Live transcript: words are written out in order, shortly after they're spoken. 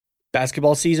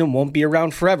Basketball season won't be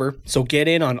around forever, so get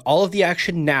in on all of the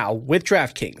action now with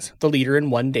DraftKings, the leader in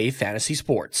one-day fantasy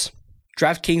sports.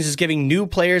 DraftKings is giving new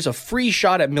players a free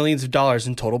shot at millions of dollars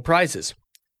in total prizes.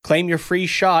 Claim your free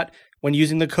shot when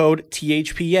using the code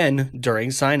THPN during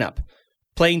signup.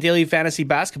 Playing daily fantasy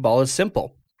basketball is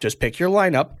simple. Just pick your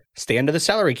lineup, stay under the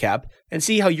salary cap, and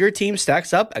see how your team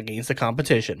stacks up against the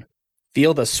competition.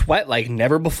 Feel the sweat like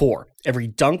never before. Every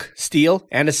dunk, steal,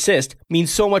 and assist means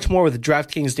so much more with the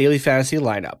DraftKings Daily Fantasy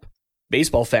lineup.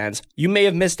 Baseball fans, you may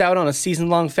have missed out on a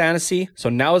season-long fantasy, so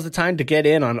now is the time to get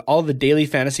in on all the daily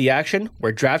fantasy action,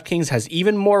 where DraftKings has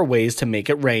even more ways to make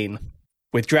it rain.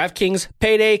 With DraftKings,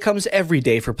 payday comes every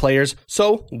day for players,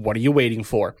 so what are you waiting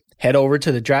for? Head over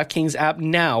to the DraftKings app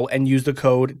now and use the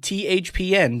code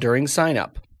THPN during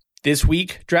signup. This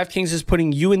week, DraftKings is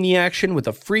putting you in the action with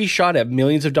a free shot at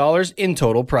millions of dollars in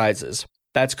total prizes.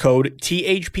 That's code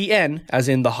THPN, as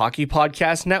in the Hockey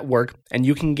Podcast Network, and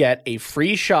you can get a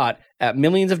free shot at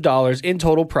millions of dollars in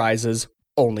total prizes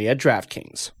only at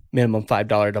DraftKings. Minimum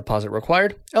 $5 deposit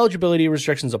required. Eligibility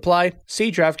restrictions apply. See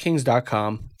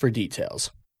DraftKings.com for details.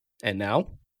 And now,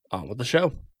 on with the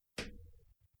show.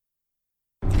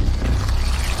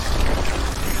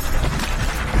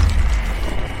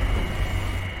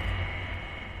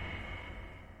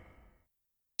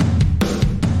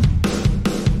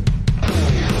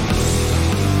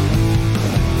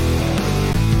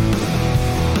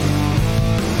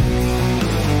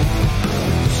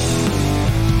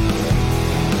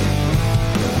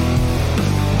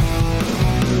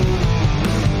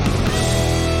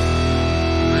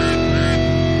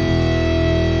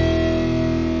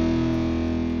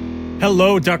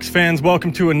 Hello, Ducks fans.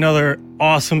 Welcome to another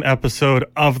awesome episode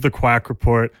of the Quack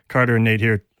Report. Carter and Nate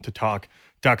here to talk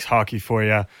Ducks hockey for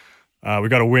you. We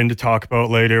got a win to talk about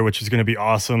later, which is going to be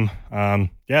awesome.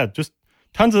 Just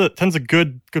tons of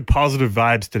good positive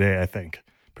vibes today, I think.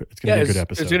 It's going to be a good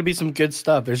episode. There's going to be some good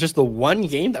stuff. There's just the one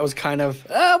game that was kind of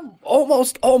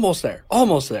almost there.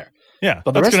 Yeah,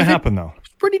 but that's going to happen, though.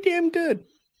 Pretty damn good.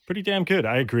 Pretty damn good.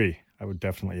 I agree. I would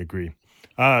definitely agree.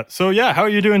 How are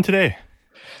you doing today?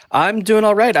 I'm doing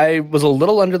all right. I was a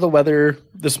little under the weather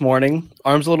this morning.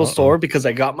 Arm's a little sore because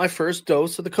I got my first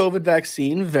dose of the COVID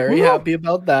vaccine. Very happy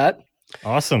about that.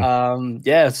 Awesome.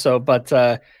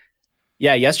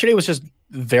 Yesterday was just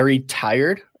very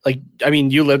tired.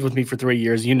 You lived with me for 3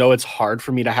 years. You know it's hard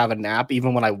for me to have a nap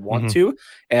even when I want to.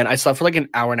 And I slept for like an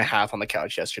hour and a half on the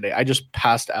couch yesterday. I just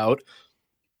passed out.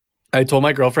 I told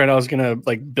my girlfriend I was going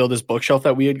to build this bookshelf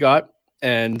that we had got.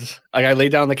 And I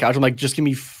laid down on the couch. I'm like, just give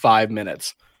me 5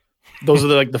 minutes. Those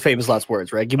are the famous last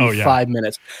words, right? Give me 5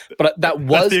 minutes. But that's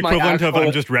the equivalent of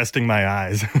I'm just resting my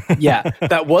eyes. Yeah,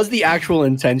 that was the actual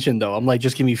intention, though. I'm like,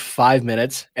 just give me 5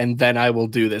 minutes, and then I will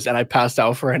do this. And I passed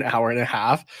out for an hour and a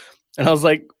half. And I was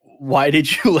like, why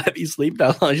did you let me sleep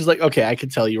that long? She's like, okay, I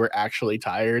could tell you were actually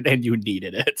tired and you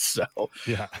needed it. So,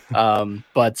 yeah.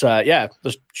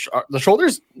 The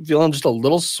shoulder's feeling just a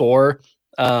little sore.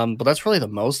 But that's really the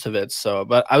most of it. So,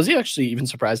 but I was actually even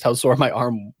surprised how sore my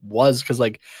arm was, because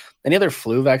any other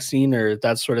flu vaccine or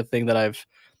that sort of thing that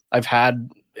I've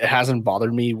had, it hasn't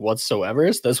bothered me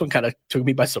whatsoever. So this one kind of took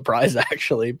me by surprise,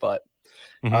 actually. But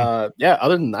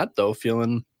other than that, though,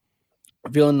 feeling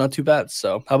not too bad.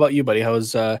 So, how about you, buddy? How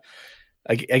was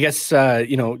I guess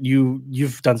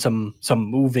you've done some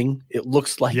moving. It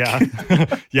looks like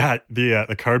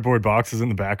the cardboard boxes in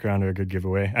the background are a good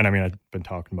giveaway. And I mean, I've been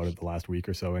talking about it the last week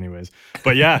or so, anyways.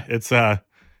 But yeah,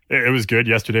 it was good.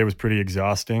 Yesterday was pretty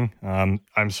exhausting.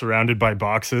 I'm surrounded by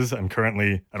boxes. I don't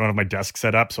have my desk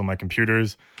set up, so my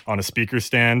computer's on a speaker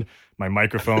stand. My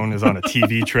microphone is on a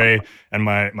TV tray, and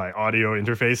my audio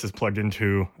interface is plugged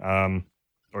into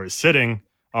or is sitting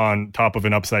on top of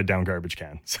an upside down garbage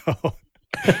can. So.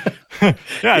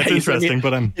 It's interesting,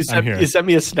 but I'm here. You sent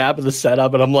me a snap of the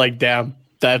setup, and I'm like, damn,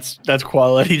 that's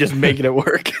quality, just making it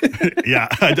work. Yeah,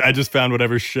 I just found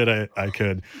whatever shit I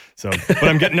could. So, but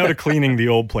I'm getting out of cleaning the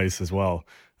old place as well.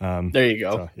 There you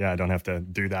go. So, I don't have to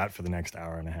do that for the next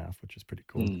hour and a half, which is pretty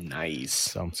cool. Nice.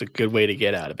 So it's a good way to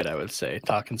get out of it, I would say.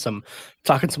 Talking some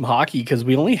hockey, because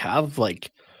we only have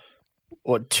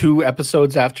 2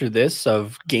 episodes after this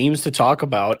of games to talk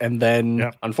about, and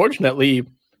then unfortunately,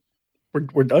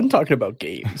 we're done talking about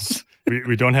games.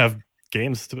 we don't have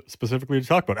games specifically to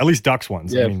talk about, at least Ducks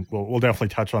ones. Yeah. I mean, we'll definitely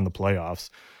touch on the playoffs.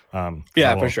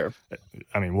 For sure.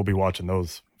 I mean, we'll be watching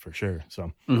those for sure.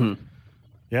 So, it'll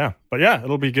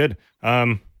be good.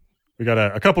 We got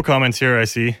a couple comments here, I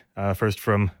see. First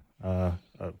from a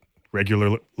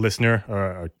regular listener or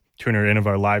a tuner in of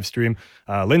our live stream.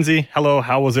 Lindsay, hello.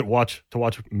 How was it to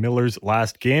watch Miller's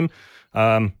last game?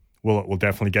 we'll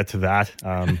definitely get to that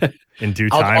in due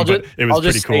I'll time. But it was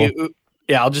pretty cool.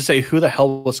 Yeah, I'll just say, who the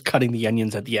hell was cutting the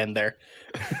onions at the end there?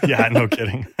 Yeah, no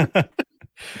kidding.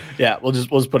 Yeah, we'll just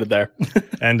put it there.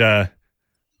 And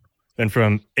then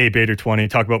from A-Bader20,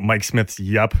 talk about Mike Smith's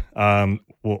yup.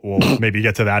 We'll maybe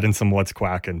get to that in some what's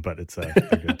quacking, but it's a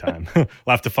good time. We'll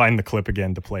have to find the clip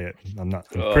again to play it. I'm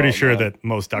pretty sure that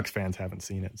most Ducks fans haven't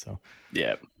seen it. So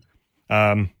yeah.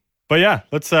 But yeah,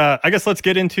 I guess let's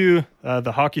get into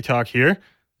the hockey talk here.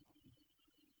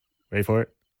 Wait for it.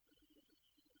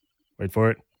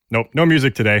 Nope, no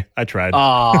music today. I tried.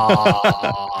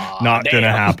 Not going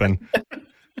to happen.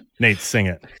 Nate, sing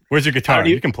it. Where's your guitar?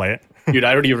 You can play it. Dude,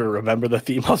 I don't even remember the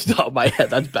theme off the top of my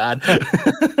head. That's bad.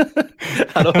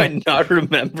 How do I not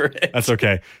remember it? That's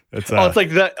okay. It's like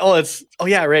that.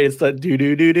 Yeah, right. It's the do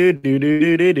do do do do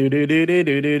do do do do do do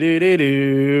do do do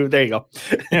do. There you go.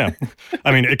 Yeah,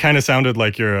 I mean, it kind of sounded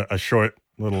like you're a short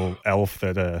little elf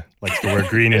that likes to wear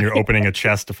green, and you're opening a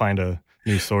chest to find a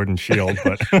new sword and shield.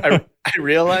 But I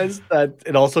realized that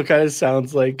it also kind of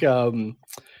sounds like when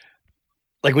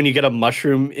you get a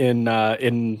mushroom in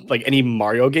like any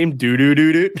Mario game, do do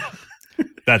do do.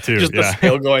 That too, just the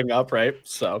scale going up, right?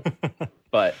 So,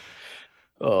 but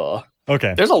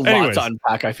okay. There's a lot to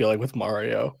unpack. I feel like with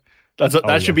Mario,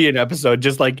 that should be an episode.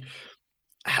 Just like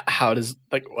how does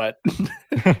what? It's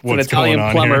an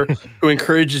Italian plumber who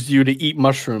encourages you to eat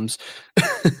mushrooms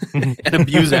and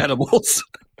abuse animals.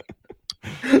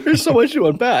 There's so much to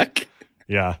unpack.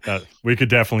 Yeah, we could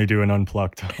definitely do an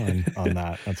unplugged on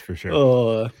that. That's for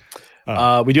sure.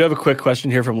 We do have a quick question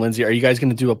here from Lindsay. Are you guys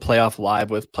going to do a playoff live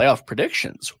with playoff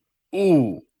predictions?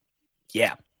 Ooh,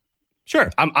 yeah,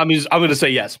 sure. I'm going to say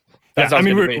yes. Yeah, I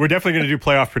mean, we're definitely going to do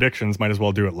playoff predictions. Might as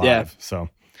well do it live. Yeah. So,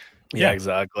 yeah,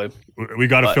 exactly. We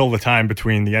got to fill the time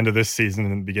between the end of this season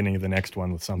and the beginning of the next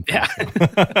one with something. Yeah.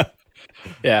 So.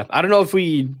 Yeah. I don't know if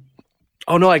we.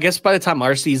 Oh no! I guess by the time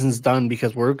our season's done,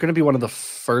 because we're going to be one of the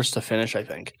first to finish, I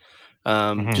think,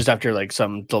 just after like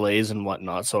some delays and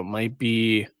whatnot. So it might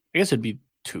be. I guess it'd be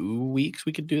 2 weeks.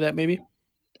 We could do that, maybe.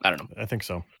 I don't know. I think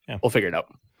so. Yeah, we'll figure it out.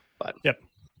 But yeah,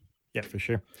 for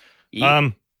sure. Yeah.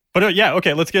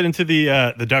 Okay. Let's get into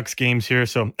the Ducks games here.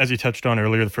 So as you touched on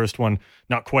earlier, the first one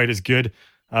not quite as good.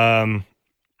 A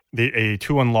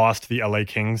 2-1 loss to the LA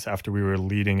Kings after we were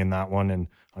leading in that one, and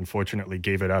unfortunately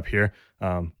gave it up here.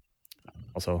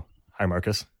 Also, hi,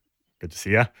 Marcus. Good to see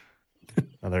you.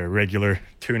 Another regular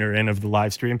tuner in of the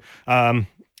live stream.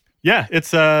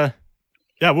 It's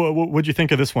what'd you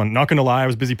think of this one? Not going to lie, I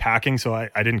was busy packing, so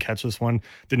I didn't catch this one.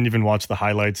 Didn't even watch the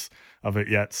highlights of it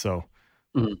yet. So,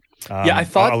 I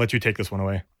thought I'll let you take this one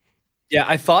away. Yeah,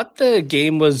 I thought the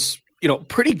game was,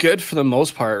 pretty good for the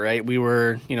most part, right? We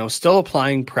were, still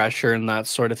applying pressure and that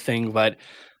sort of thing, but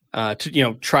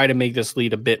to try to make this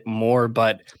lead a bit more,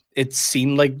 but it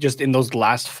seemed like just in those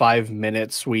last 5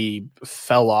 minutes we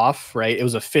fell off, right? It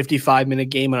was a 55-minute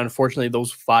game, and unfortunately those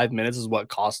 5 minutes is what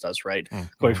cost us, right?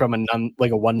 Going from a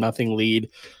 1-0 lead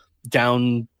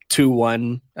down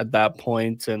 2-1 at that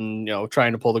point, and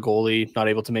trying to pull the goalie, not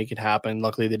able to make it happen.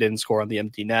 Luckily they didn't score on the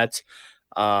empty net.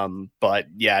 But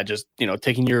yeah, just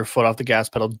taking your foot off the gas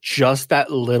pedal just that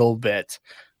little bit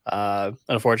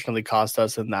unfortunately cost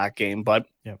us in that game. But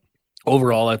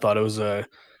overall I thought it was a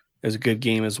good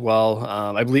game as well.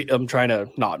 I believe I'm trying to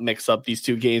not mix up these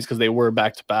two games because they were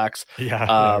back-to-backs.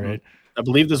 Right. I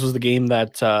believe this was the game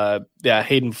that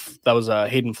Hayden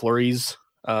Fleury's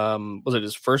was it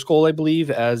his first goal, I believe,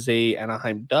 as a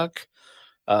Anaheim Duck,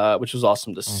 which was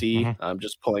awesome to see. I'm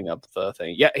just pulling up the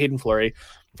thing. Yeah, Hayden Fleury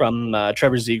from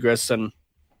Trevor Zegras, and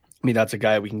I mean that's a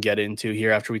guy we can get into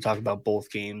here after we talk about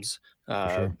both games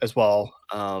as well.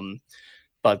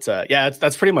 But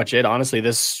that's pretty much it. Honestly,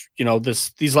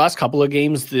 these last couple of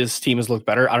games, this team has looked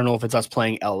better. I don't know if it's us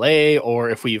playing LA or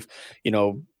if we've,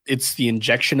 it's the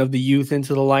injection of the youth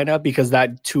into the lineup, because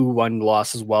that 2-1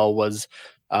 loss as well was,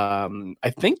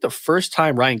 I think the first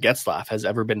time Ryan Getzlaf has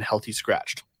ever been healthy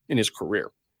scratched in his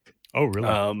career. Oh,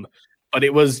 really? But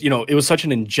it was such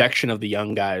an injection of the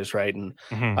young guys, right? And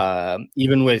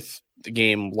even with the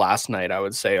game last night, I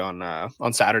would say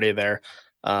on Saturday there,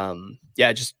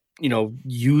 just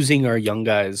using our young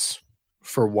guys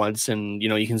for once, and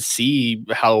you can see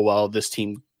how well this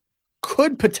team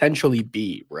could potentially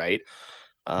be, right?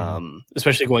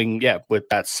 Especially going with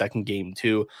that second game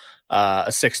too, a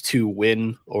 6-2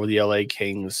 win over the LA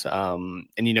Kings, and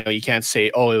you can't say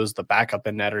it was the backup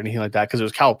in net or anything like that, because it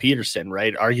was Kyle Peterson,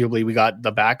 right? Arguably we got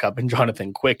the backup in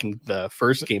Jonathan Quick in the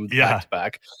first game back to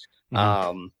back.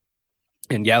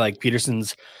 Like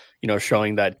Peterson's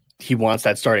showing that he wants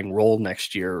that starting role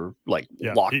next year, locked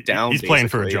down. He's playing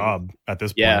for a job at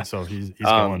this point, so he's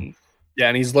going. Yeah,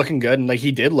 and he's looking good, and like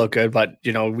he did look good, but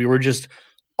we were just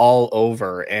all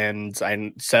over. And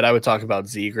I said I would talk about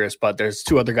Zegras, but there's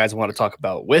two other guys I want to talk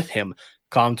about with him,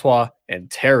 Comtois and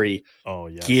Terry. Oh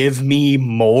yes. Give me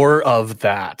more of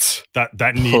that.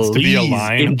 That needs to be a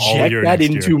line all year. Inject that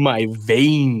into my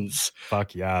veins.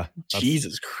 Fuck yeah.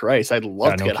 Jesus Christ. I'd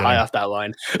love to get high off that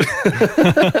line.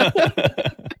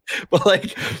 But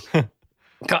like,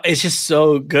 it's just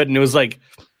so good. And it was like,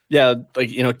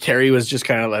 Terry was just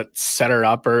kind of like setter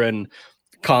upper, and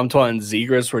Comtois and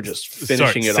Zegras were just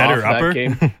finishing it off that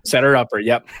game. Setter upper,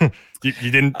 yep. You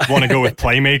didn't want to go with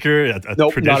playmaker,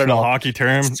 a traditional hockey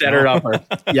term? Setter upper,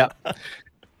 yep.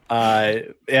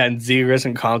 And Zegras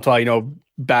and Comtois,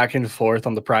 back and forth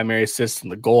on the primary assist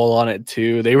and the goal on it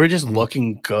too. They were just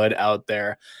looking good out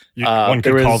there. One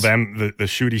could call them the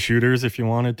shooty shooters if you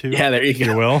wanted to. Yeah, there you go.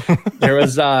 You will. There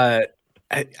was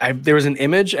there was an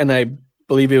image, and I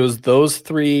believe it was those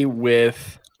three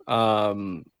with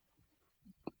it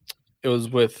was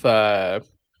with why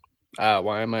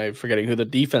am I forgetting who the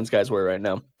defense guys were right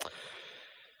now?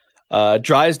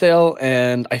 Drysdale,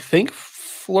 and I think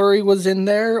Fleury was in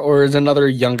there, or is another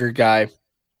younger guy.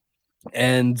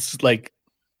 And like,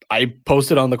 I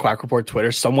posted on the Quack Report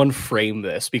Twitter, someone frame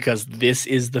this, because this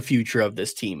is the future of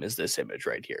this team, is this image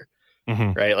right here.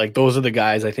 Mm-hmm. Right? Like, those are the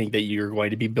guys I think that you're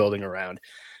going to be building around.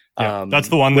 Yeah, that's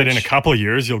the one that in a couple of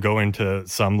years you'll go into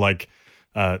some like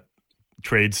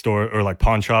trade store or like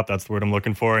pawn shop. That's the word I'm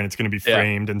looking for. And it's going to be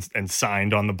framed and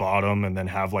signed on the bottom, and then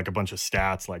have like a bunch of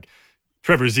stats like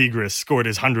Trevor Zegras scored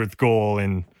his 100th goal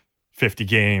in 50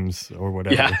 games or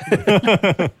whatever.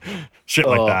 Yeah. Shit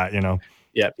like that,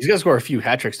 Yeah, he's got to score a few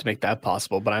hat tricks to make that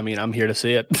possible. But I mean, I'm here to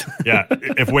see it. Yeah,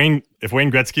 if Wayne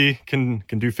Gretzky can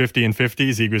do 50 and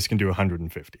 50, Zegras can do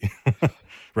 150,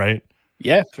 right?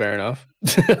 Yeah, fair enough.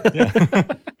 Yeah.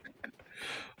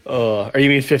 Or you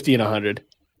mean 50 and 100?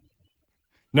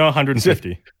 No,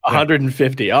 150.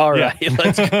 150. Yeah. All right,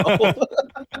 let's go.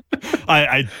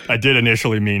 I did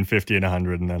initially mean 50 and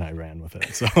 100, and then I ran with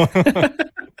it. So.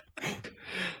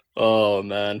 Oh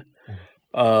man.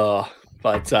 But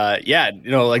like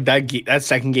that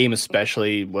second game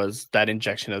especially was that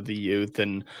injection of the youth,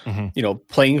 and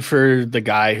playing for the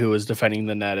guy who was defending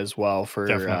the net as well for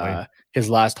his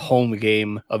last home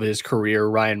game of his career,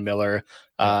 Ryan Miller.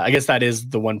 I guess that is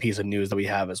the one piece of news that we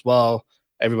have as well.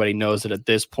 Everybody knows that at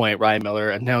this point, Ryan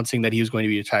Miller announcing that he was going to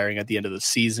be retiring at the end of the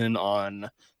season on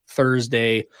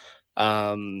Thursday,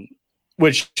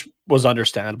 which was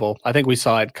understandable. I think we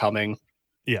saw it coming.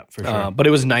 Yeah, for sure. But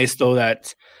it was nice though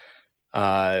that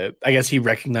I guess he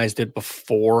recognized it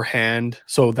beforehand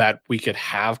so that we could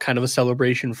have kind of a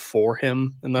celebration for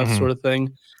him and that sort of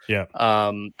thing. Yeah.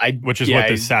 Which is what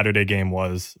this Saturday game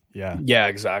was. Yeah. Yeah,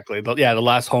 exactly. The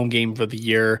last home game for the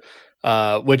year,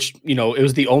 which, it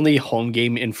was the only home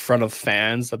game in front of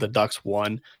fans that the Ducks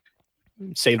won.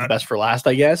 Save the best for last,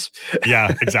 I guess.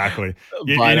 Yeah, exactly.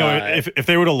 But, if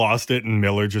they would have lost it and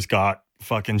Miller just got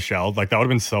fucking shelled, like that would have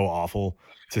been so awful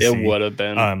to see. It would have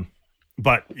been.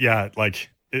 But yeah, like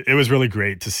it was really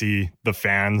great to see the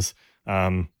fans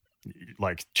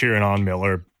like cheering on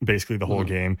Miller basically the whole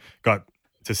game. Got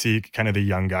to see kind of the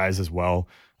young guys as well.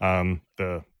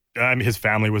 His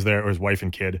family was there, or his wife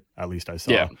and kid, at least I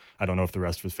saw. Yeah. I don't know if the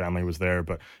rest of his family was there,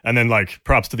 and then like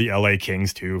props to the LA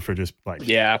Kings too for just like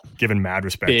giving mad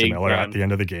respect to Miller at the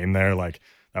end of the game there. Like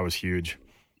that was huge.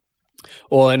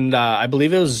 Well, and I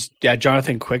believe it was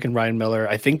Jonathan Quick and Ryan Miller.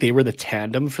 I think they were the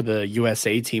tandem for the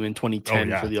USA team in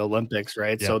 2010 for the Olympics,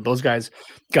 right? Yeah. So those guys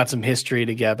got some history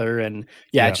together, and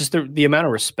just the amount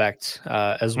of respect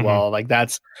as well. Like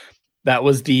that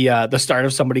was the start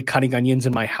of somebody cutting onions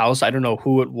in my house. I don't know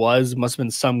who it was. It must have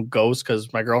been some ghost,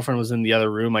 because my girlfriend was in the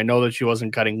other room. I know that she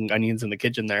wasn't cutting onions in the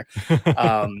kitchen there.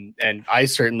 And I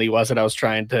certainly wasn't. I was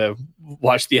trying to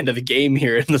watch the end of the game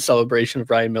here in the celebration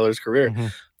of Ryan Miller's career.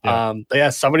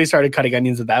 But somebody started cutting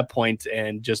onions at that point,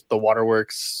 and just the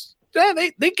waterworks,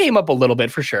 they came up a little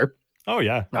bit for sure. Oh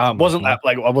yeah. I wasn't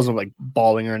like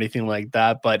bawling or anything like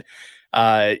that, but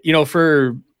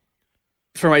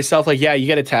for myself, like, you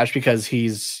get attached because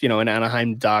he's, an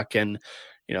Anaheim Duck, and,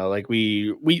 like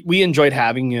we enjoyed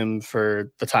having him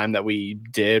for the time that we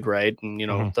did. Right. And,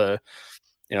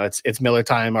 it's Miller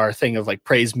time, our thing of like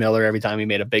praise Miller every time he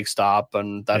made a big stop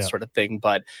and that sort of thing.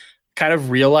 But kind of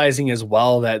realizing as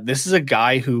well that this is a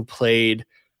guy who played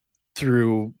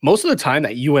through most of the time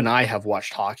that you and I have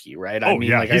watched hockey, right? I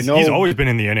mean, I know he's always been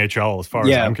in the NHL as far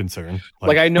as I'm concerned.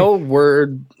 Like I know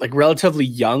we're like relatively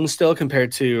young still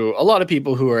compared to a lot of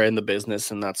people who are in the business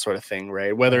and that sort of thing,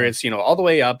 right? Whether it's, all the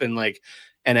way up in like,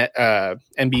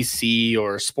 NBC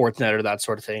or Sportsnet or that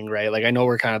sort of thing, right? Like I know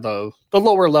we're kind of the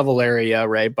lower level area,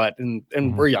 right? But and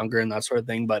we're younger and that sort of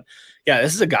thing. But yeah,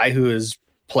 this is a guy who has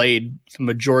played the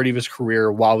majority of his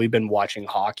career while we've been watching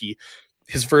hockey.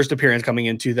 His first appearance coming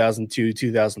in 2002,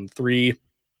 2003,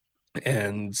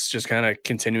 and it's just kind of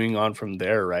continuing on from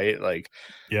there, right? Like,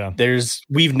 Yeah,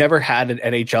 we've never had an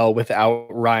NHL without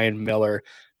Ryan Miller.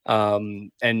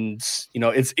 And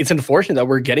it's unfortunate that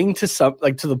we're getting to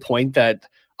to the point that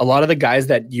a lot of the guys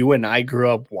that you and I grew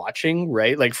up watching,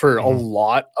 right? Like for a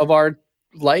lot of our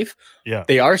life,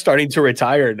 they are starting to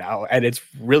retire now, and it's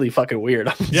really fucking weird.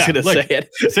 I'm just gonna say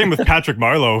it. Same with Patrick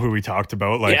Marleau, who we talked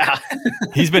about. Like,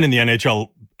 he's been in the NHL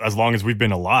as long as we've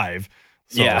been alive.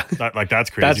 So that's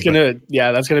crazy.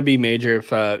 That's gonna be major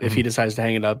if he decides to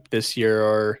hang it up this year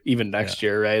or even next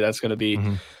year, right? That's gonna be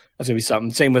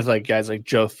something. Same with like guys like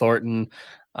Joe Thornton,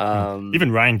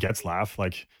 even Ryan Getzlaf.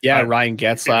 Ryan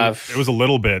Getzlaf. It was a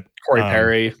little bit Corey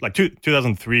Perry. Like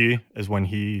 2003 is when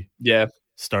he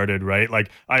started, right? Like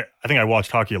I think I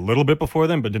watched hockey a little bit before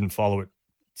then, but didn't follow it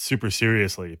super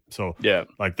seriously. So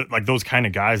like those kind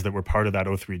of guys that were part of that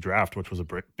 03 draft, which was a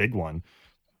big one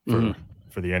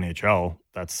for the NHL.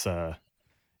 That's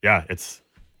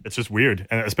it's just weird,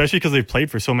 and especially because they've played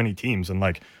for so many teams. And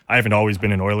like I haven't always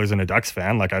been an Oilers and a Ducks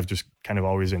fan. Like I've just kind of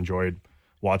always enjoyed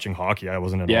watching hockey. I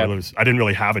wasn't an Oilers. I didn't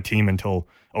really have a team until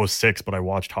 06, but I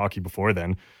watched hockey before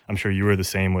then. I'm sure you were the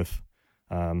same with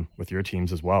your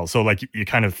teams as well. So like you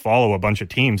kind of follow a bunch of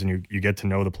teams and you get to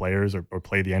know the players or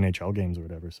play the NHL games or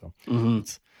whatever. So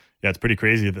it's pretty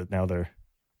crazy that now their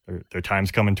time's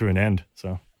coming to an end.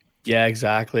 So. Yeah,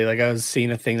 exactly. Like I was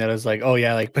seeing a thing that was like, oh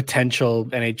yeah, like potential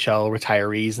NHL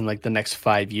retirees in like the next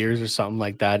 5 years or something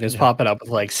like that. It's popping up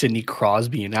with like Sidney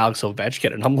Crosby and Alex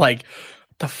Ovechkin, and I'm like,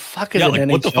 what the fuck is an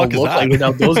NHL look like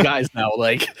without those guys now?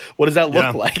 Like, what does that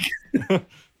look like?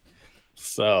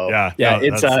 So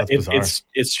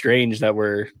it's strange that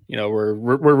we're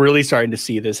really starting to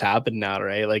see this happen now,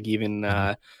 right? Like even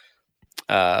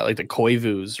like the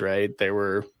Koivus, right? They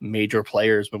were major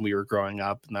players when we were growing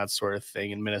up and that sort of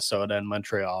thing in Minnesota and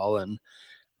Montreal, and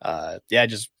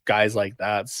just guys like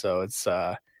that. So it's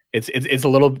a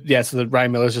little so that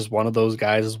Ryan Miller's just one of those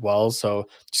guys as well. So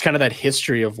just kind of that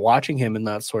history of watching him and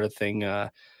that sort of thing,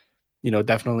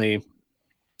 definitely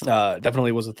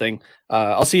was a thing.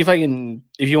 I'll see if I can,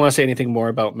 if you want to say anything more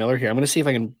about Miller here, I'm going to see if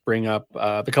I can bring up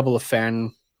the couple of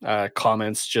fan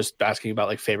comments just asking about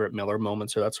like favorite Miller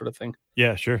moments or that sort of thing.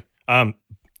 Yeah, sure.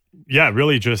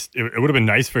 Really just it would have been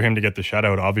nice for him to get the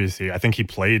shutout. Obviously, I think he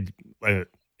played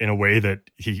in a way that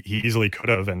he easily could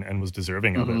have and was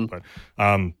deserving of it. But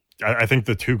I think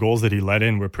the two goals that he let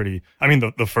in were pretty. I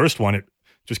mean, the first one, it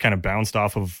just kind of bounced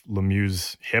off of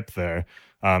Lemieux's hip there.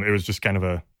 It was just kind of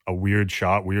a weird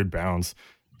shot, weird bounce.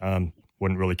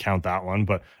 Wouldn't really count that one,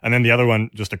 and then the other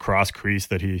one, just a cross crease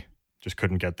that he just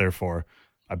couldn't get there for.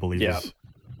 I believe,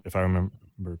 if I remember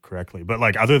correctly. But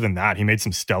like other than that, he made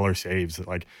some stellar saves.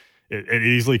 Like it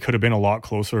easily could have been a lot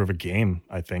closer of a game,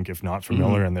 I think, if not for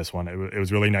Miller in this one. It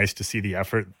was really nice to see the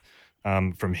effort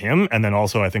from him, and then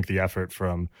also I think the effort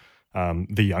from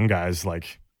the young guys.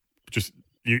 Like just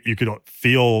you could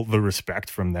feel the respect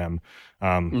from them,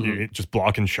 just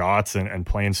blocking shots and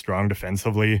playing strong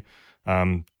defensively,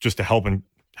 just to help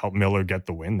Miller get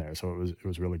the win there. So it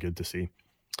was really good to see.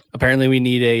 Apparently we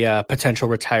need a potential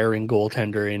retiring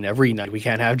goaltender in every night. We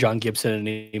can't have John Gibson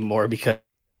anymore because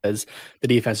the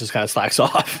defense just kind of slacks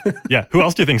off. Yeah. Who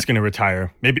else do you think is going to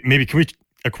retire? Maybe can we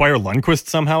acquire Lundqvist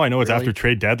somehow? I know it's after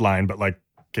trade deadline, but like,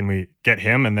 can we get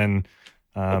him and then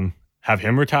have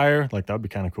him retire? Like that would be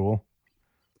kind of cool.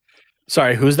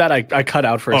 Sorry, who's that? I cut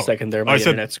out for a second there. My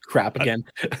internet's crap again.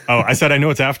 I said I know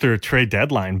it's after trade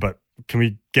deadline, but can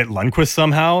we get Lundqvist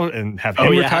somehow and have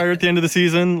him retire at the end of the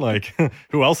season? Like,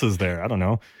 who else is there? I don't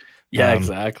know. Yeah,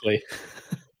 exactly.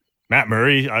 Matt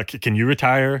Murray, can you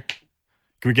retire?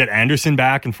 Can we get Anderson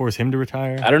back and force him to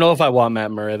retire? I don't know if I want Matt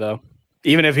Murray, though.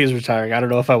 Even if he's retiring, I don't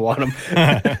know if I want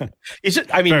him. He's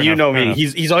just, I mean, fair enough, me.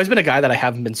 He's always been a guy that I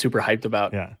haven't been super hyped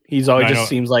about. Yeah. He's always just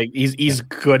seems like he's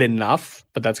good enough,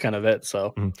 but that's kind of it.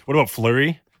 So, what about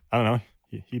Fleury? I don't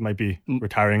know. He might be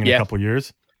retiring in a couple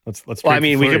years. Let's. Well, I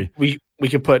mean, we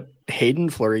could put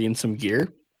Hayden Fleury in some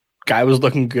gear. Guy was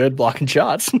looking good blocking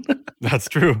shots. That's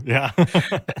true. Yeah.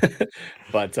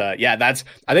 But I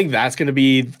think that's going to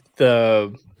be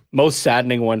the most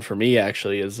saddening one for me.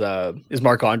 Actually, is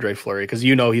Marc-Andre Fleury, because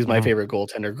he's my favorite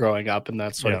goaltender growing up and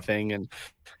that sort of thing, and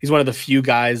he's one of the few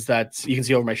guys that you can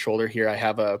see over my shoulder here. I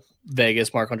have a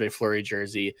Vegas Marc-Andre Fleury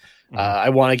jersey.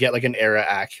 I want to get like an era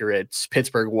accurate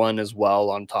Pittsburgh one as well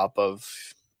on top of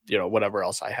whatever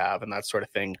else I have and that sort of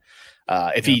thing.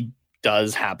 If he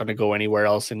does happen to go anywhere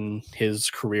else in his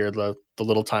career, the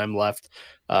little time left,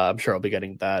 I'm sure I'll be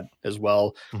getting that as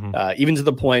well. Even to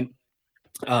the point,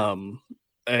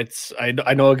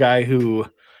 I know a guy who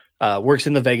works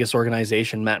in the Vegas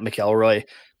organization, Matt McElroy,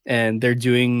 and they're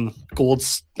doing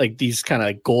these kind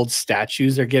of gold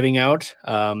statues they're giving out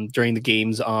during the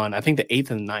games on, I think, the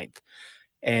 8th and 9th.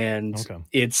 And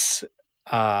it's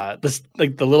this,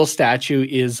 like, the little statue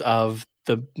is of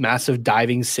the massive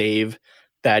diving save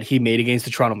that he made against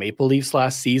the Toronto Maple Leafs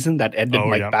last season that ended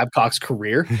Mike Babcock's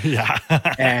career. Yeah.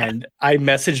 And I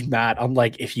messaged Matt. I'm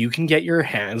like, if you can get your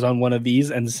hands on one of these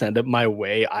and send it my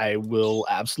way, I will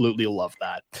absolutely love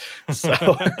that.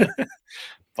 So,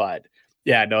 but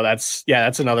yeah, no, that's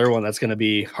another one that's going to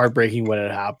be heartbreaking when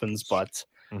it happens. But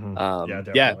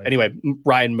anyway,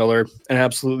 Ryan Miller, an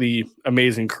absolutely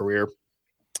amazing career.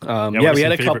 We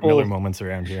had a couple Miller moments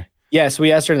around here. Yeah, so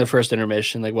we asked during the first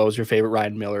intermission, like, what was your favorite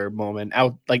Ryan Miller moment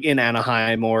out, like, in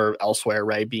Anaheim or elsewhere,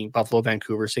 right? Being Buffalo,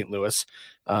 Vancouver, St. Louis.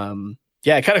 I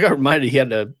kind of got reminded he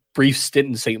had a brief stint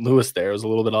in St. Louis there. It was a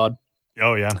little bit odd.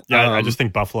 Oh, yeah. Yeah, I just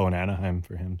think Buffalo and Anaheim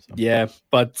for him. So. Yeah,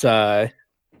 but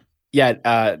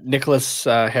Nicholas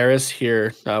Harris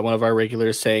here, one of our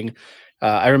regulars, saying,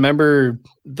 I remember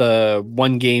the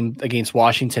one game against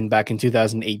Washington back in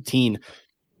 2018.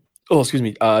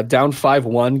 Down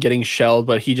 5-1, getting shelled,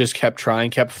 but he just kept trying,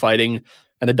 kept fighting,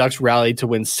 and the Ducks rallied to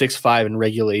win 6-5 in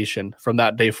regulation. From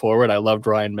that day forward, I loved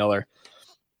Ryan Miller.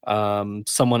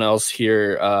 Someone else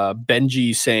here,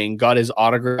 Benji, saying, got his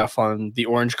autograph on the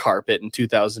orange carpet in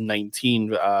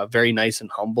 2019. Very nice and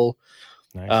humble.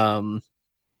 Nice.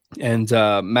 And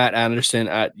Matt Anderson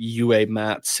at UA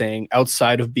Matt saying,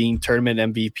 outside of being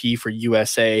tournament MVP for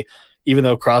USA, even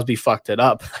though Crosby fucked it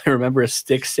up, I remember a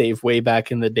stick save way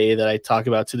back in the day that I talk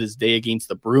about to this day against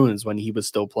the Bruins when he was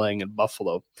still playing in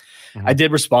Buffalo. I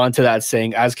did respond to that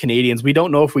saying, as Canadians, we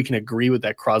don't know if we can agree with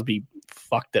that Crosby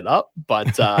fucked it up,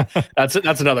 but that's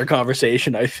another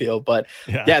conversation, I feel. But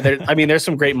there's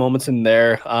some great moments in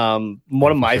there.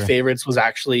 One of my favorites was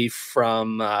actually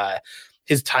from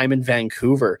his time in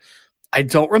Vancouver. I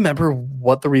don't remember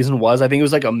what the reason was. I think it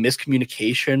was like a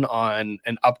miscommunication on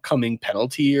an upcoming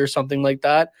penalty or something like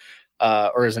that,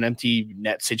 or as an empty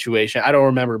net situation. I don't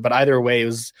remember, but either way, it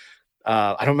was.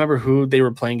 I don't remember who they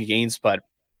were playing against, but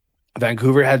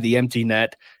Vancouver had the empty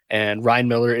net, and Ryan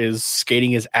Miller is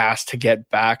skating his ass to get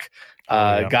back.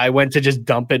 Guy went to just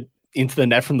dump it into the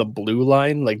net from the blue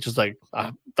line, like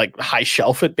high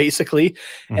shelf it basically,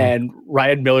 and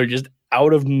Ryan Miller just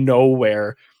out of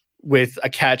nowhere with a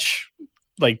catch,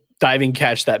 like diving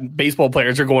catch that baseball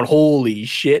players are going, holy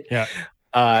shit. Yeah.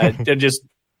 And just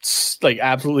like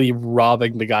absolutely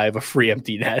robbing the guy of a free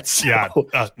empty net. So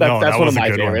that's one of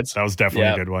my favorites. That was definitely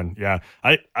a good one. Yeah.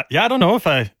 I don't know if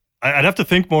I'd have to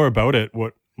think more about it.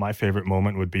 What my favorite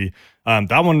moment would be.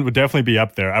 That one would definitely be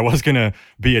up there. I was going to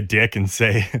be a dick and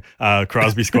say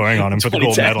Crosby scoring on him for the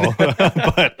gold medal,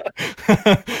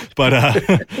 but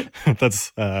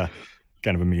that's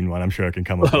kind of a mean one. I'm sure I can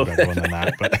come up with a better one than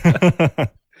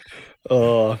that.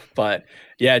 But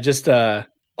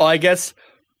I guess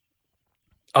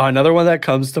another one that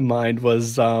comes to mind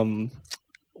was when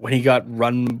he got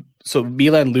run. So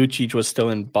Milan Lucic was still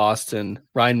in Boston.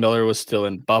 Ryan Miller was still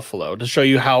in Buffalo. To show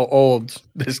you how old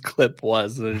this clip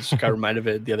was, I just got reminded of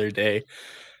it the other day.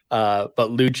 But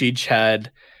Lucic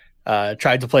had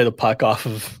tried to play the puck off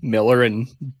of Miller and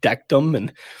decked him,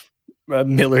 and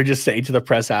Miller just saying to the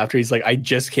press after, he's like, I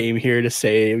just came here to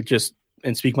say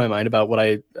and speak my mind about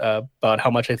about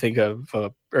how much I think of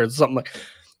or something like,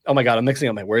 oh my God, I'm mixing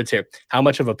up my words here. How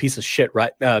much of a piece of shit,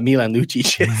 right? Milan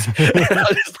Lucic is. I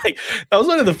was just like, that was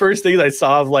one of the first things I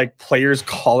saw of like players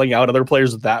calling out other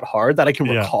players that hard that I can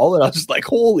recall. And I was just like,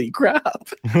 holy crap.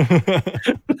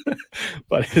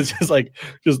 But it's just like,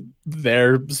 just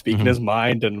there speaking his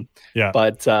mind. And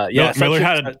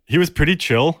Miller he was pretty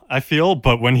chill, I feel,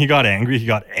 but when he got angry, he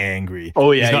got angry.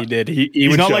 Oh yeah, he did.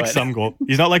 He's not like some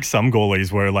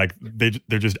goalies where like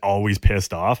they're just always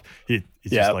pissed off. He's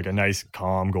just like a nice,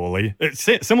 calm goalie. It's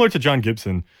similar to John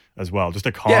Gibson as well, just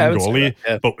a calm goalie.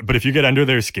 But if you get under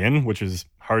their skin, which is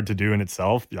hard to do in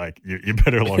itself, like you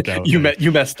better look out.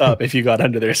 You messed up if you got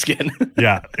under their skin.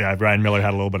 yeah. Ryan Miller had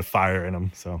a little bit of fire in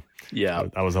him, so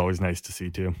that was always nice to see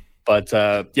too. But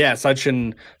such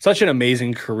an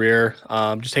amazing career.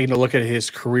 Just taking a look at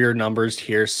his career numbers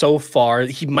here so far,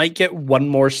 he might get one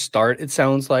more start. It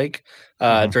sounds like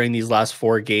during these last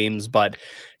 4 games, but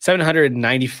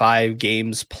 795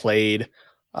 games played,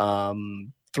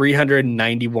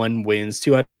 391 wins,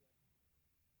 200.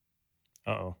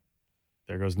 Uh-oh.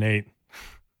 There goes Nate.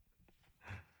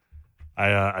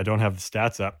 I don't have the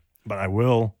stats up, but I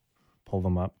will pull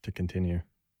them up to continue.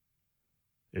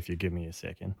 if you give me a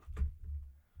second.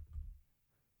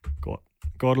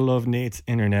 Gotta love Nate's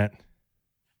internet.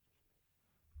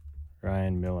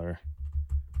 Ryan Miller.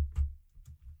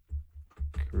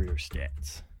 Career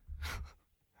stats.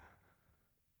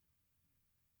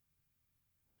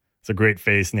 It's a great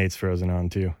face Nate's frozen on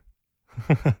too.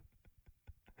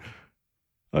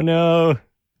 Oh no.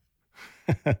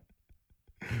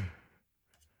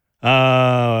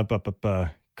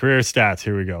 Career stats.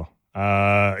 Here we go.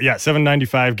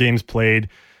 795 games played,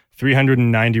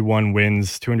 391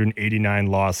 wins, 289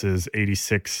 losses,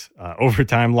 86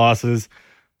 overtime losses,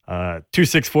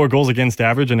 264 goals against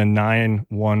average, and a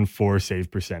 914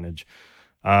 save percentage.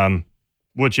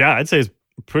 Which, I'd say is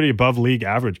pretty above league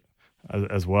average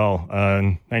as well.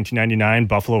 1999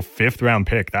 Buffalo 5th round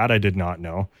pick. That I did not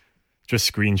know.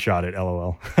 Just screenshot it,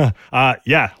 LOL.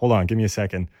 Hold on. Give me a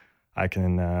second. I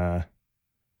can, there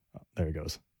it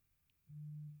goes.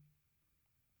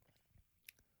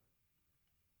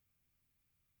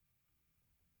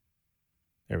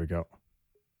 There we go.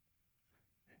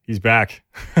 He's back.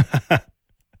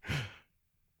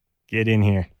 Get in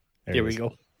here. Here we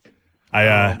go.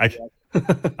 I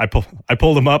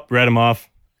pulled him up, read him off,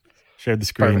 shared the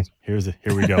screen. Perfect.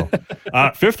 Here we go.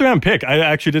 5th round pick. I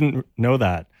actually didn't know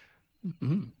that.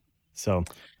 Mm-hmm. So,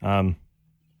 I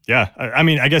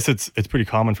mean, I guess it's pretty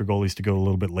common for goalies to go a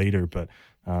little bit later, but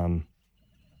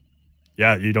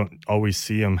you don't always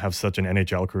see them have such an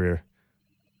NHL career.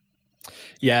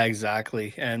 Yeah,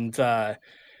 exactly. And as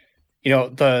a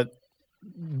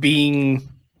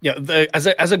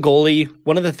goalie,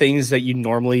 one of the things that you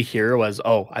normally hear was,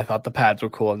 "Oh, I thought the pads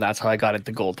were cool, and that's how I got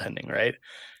into goaltending," right?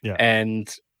 Yeah.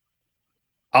 And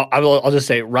I'll just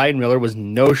say Ryan Miller was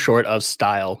no short of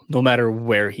style, no matter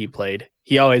where he played.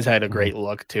 He always had a great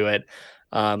look to it,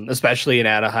 especially in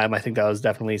Anaheim. I think that was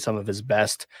definitely some of his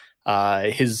best.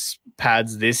 His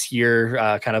pads this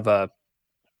year, kind of a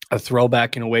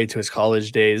throwback in a way to his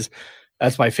college days.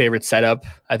 That's my favorite setup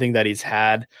I think that he's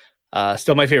had.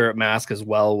 Still my favorite mask as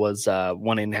well was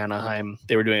one in Anaheim.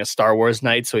 They were doing a Star Wars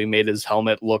night, so he made his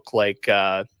helmet look like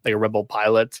a Rebel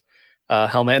pilot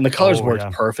helmet, and the colors worked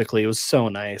perfectly. It was so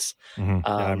nice. Mm-hmm.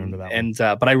 I remember that one. And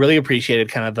but I really appreciated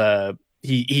kind of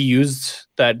he used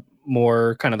that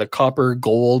more kind of the copper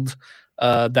gold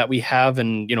that we have,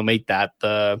 and make that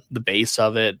the base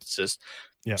of it. It's just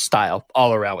style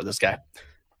all around with this guy.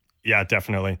 Yeah,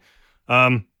 definitely.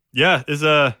 Is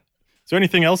there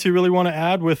anything else you really want to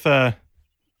add with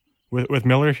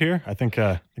Miller here? I think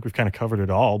we've kind of covered it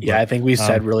all. But, I think we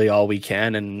said really all we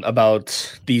can, and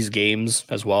about these games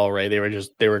as well, right?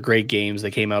 They were great games. They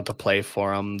came out to play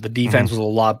for them. The defense was a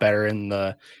lot better in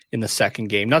the second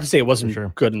game. Not to say it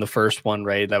wasn't good in the first one,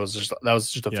 right? That was just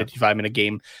a 55-minute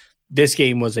game. This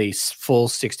game was a full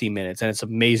 60 minutes, and it's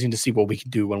amazing to see what we can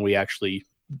do when we actually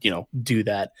do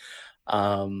that.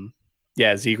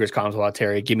 Zegras comments a lot,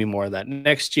 Terry. Give me more of that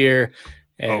next year.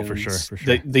 And for sure.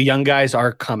 The young guys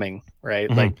are coming, right?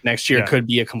 Mm-hmm. Like next year could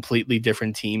be a completely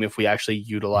different team if we actually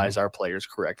utilize our players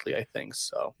correctly, I think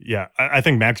so. Yeah, I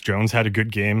think Max Jones had a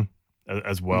good game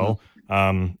as well.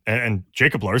 Mm-hmm. And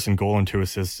Jacob Larson, goal and 2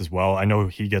 assists as well. I know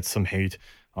he gets some hate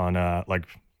on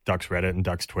Ducks Reddit and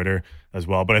Ducks Twitter as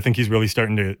well, but I think he's really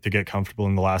starting to get comfortable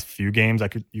in the last few games.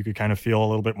 You could kind of feel a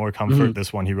little bit more comfort. Mm-hmm.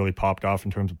 This one, he really popped off in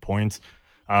terms of points.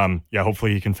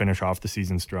 Hopefully he can finish off the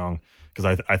season strong,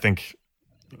 because I think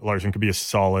Larson could be a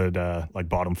solid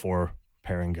bottom 4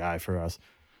 pairing guy for us.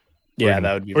 Yeah,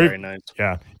 that would be very nice.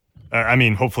 Yeah. I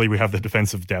mean, hopefully we have the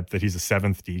defensive depth that he's a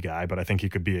 7th D guy, but I think he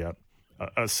could be a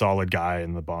solid guy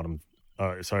in the on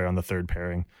the third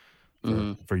pairing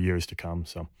for years to come.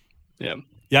 So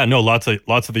lots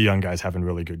of the young guys having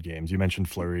really good games. You mentioned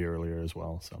Fleury earlier as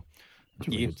well, so it's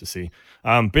really good to see.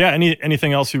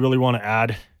 Anything else you really want to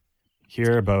add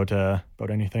here about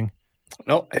anything?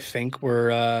 No, I think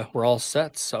we're all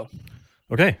set. So,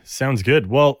 okay, sounds good.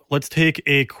 Well, let's take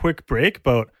a quick break,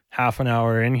 about half an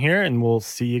hour in here, and we'll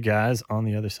see you guys on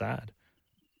the other side.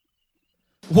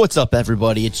 What's up,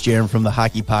 everybody? It's Jeremy from the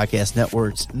Hockey Podcast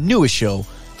Network's newest show,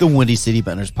 the Windy City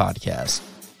Benders Podcast.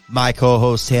 My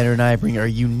co-host Tanner and I bring our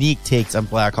unique takes on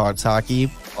Blackhawks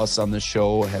hockey. Us on this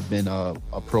show have been a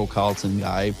pro Carlton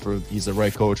guy. He's the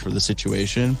right coach for the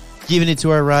situation. Giving it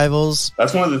to our rivals.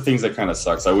 That's one of the things that kind of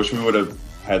sucks. I wish we would have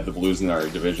had the Blues in our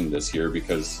division this year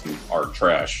because our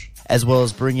trash. As well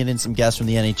as bringing in some guests from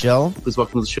the NHL. Please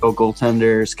welcome to the show,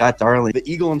 goaltender Scott Darling, the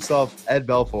Eagle himself, Ed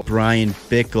Belfour, Brian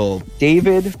Bickle,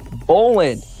 David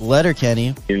Boland,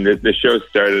 Letterkenny. The show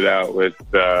started out with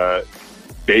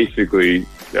basically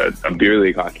a beer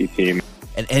league hockey team.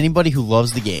 And anybody who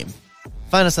loves the game.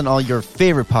 Find us on all your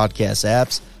favorite podcast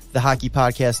apps, the Hockey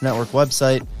Podcast Network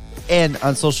website, and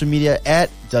on social media at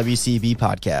WCB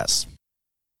Podcasts.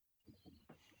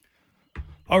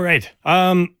 All right.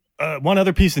 One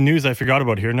other piece of news I forgot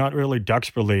about here, not really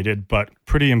Ducks related, but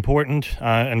pretty important,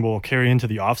 and will carry into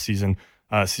the offseason.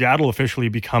 Seattle officially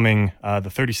becoming the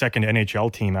 32nd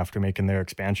NHL team after making their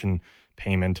expansion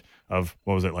payment of,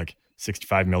 what was it, like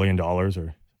 $65 million or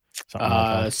something like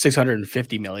that?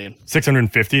 $650 million.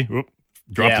 650? Oop,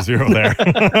 dropped a zero there.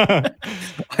 I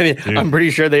mean, dude. I'm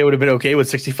pretty sure they would have been okay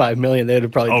with $65 million. They would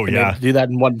have probably been able to do that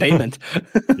in one payment.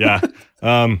 Yeah.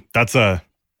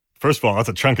 First of all, that's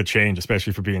a chunk of change,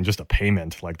 especially for being just a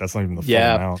payment. Like, that's not even the full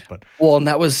amount. But and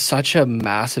that was such a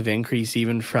massive increase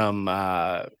even from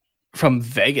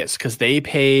Vegas, because they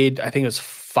paid, I think it was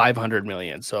 $500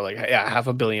 million. So like,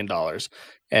 $500 million.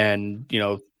 And,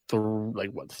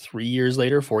 4 years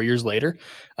later,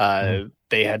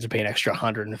 they had to pay an extra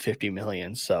 $150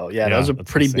 million. So that was a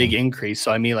pretty big increase.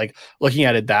 So I mean, like, looking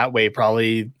at it that way,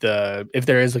 probably if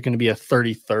there is going to be a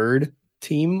 33rd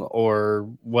team or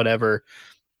whatever,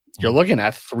 you're looking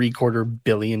at $750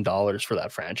 million for that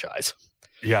franchise.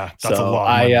 Yeah, that's a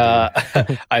lot of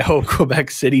money. I hope Quebec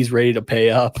City's ready to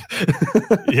pay up.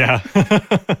 Yeah.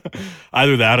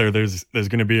 Either that or there's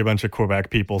going to be a bunch of Quebec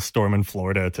people storming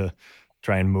Florida to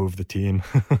try and move the team.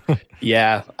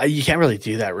 Yeah, you can't really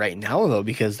do that right now, though,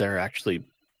 because they're actually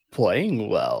playing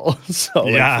well. So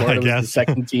Florida was the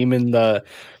second team in that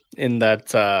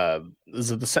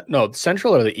is it the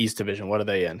Central or the East Division? What are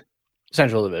they in?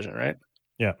 Central Division, right?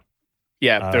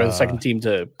 Yeah, they're the second team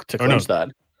to clinch that.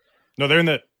 No, they're in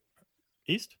the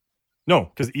East? No,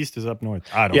 because East is up north.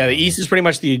 I don't know. The East is pretty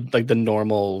much the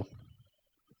normal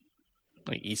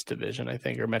East Division, I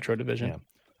think, or Metro Division.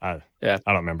 I don't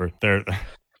remember. Doesn't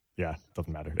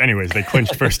matter. Anyways, they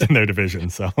clinched first in their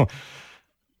division, so. Did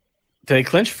they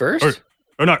clinch first?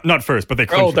 Or not first, but they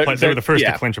clinched. They were the first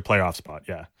to clinch a playoff spot,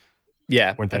 yeah.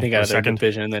 Yeah, I think out of their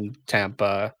division, and then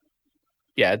Tampa.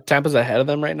 Yeah, Tampa's ahead of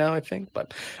them right now, I think,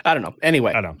 but I don't know.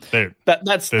 Anyway, I don't.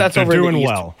 That's they're over doing in the East.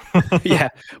 well. Yeah,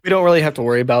 we don't really have to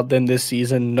worry about them this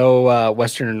season. No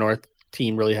Western or North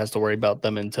team really has to worry about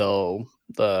them until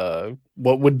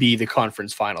what would be the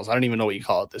conference finals. I don't even know what you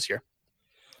call it this year,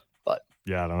 but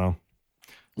I don't know.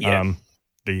 Yeah,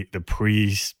 the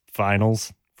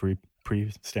pre-finals, pre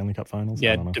Stanley Cup finals.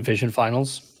 Yeah, division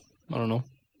finals. I don't know,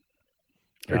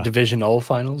 or divisional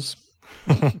finals.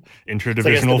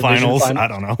 Interdivisional finals. I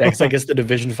don't know. I guess the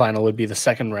division final would be the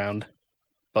second round,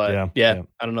 but I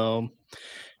don't know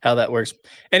how that works.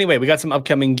 Anyway, we got some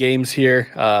upcoming games here.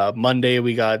 Monday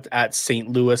we got at St.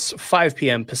 Louis, 5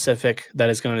 p.m. Pacific. That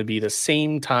is going to be the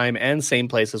same time and same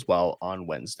place as well on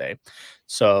Wednesday.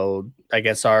 So I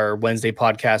guess our Wednesday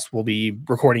podcast will be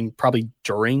recording probably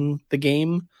during the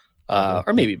game.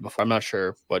 Or maybe before. I'm not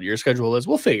sure what your schedule is.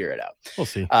 We'll figure it out. We'll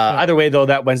see. Either way, though,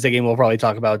 that Wednesday game we'll probably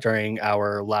talk about during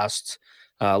our last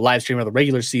live stream of the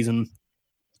regular season.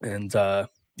 And so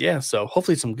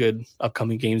hopefully some good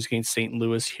upcoming games against St.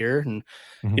 Louis here. And,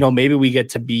 maybe we get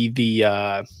to be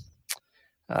the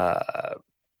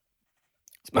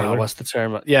spoiler? What's the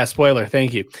term? Yeah, spoiler.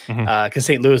 Thank you. Because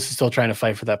St. Louis is still trying to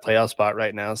fight for that playoff spot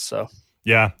right now. So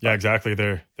yeah, exactly.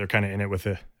 They're kind of in it with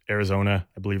it. Arizona,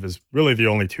 I believe, is really the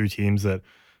only two teams that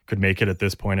could make it at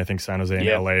this point. I think San Jose and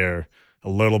LA are a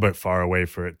little bit far away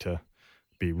for it to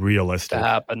be realistic to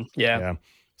happen. Yeah.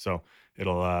 So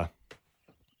it'll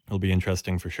be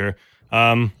interesting for sure.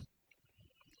 I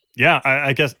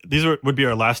guess these would be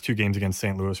our last two games against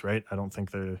St. Louis, right? I don't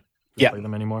think they play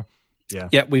them anymore.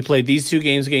 Yeah, we played these two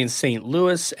games against St.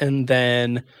 Louis, and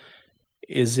then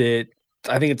I think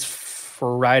it's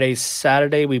Friday,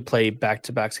 Saturday, we play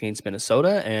back-to-backs against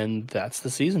Minnesota, and that's the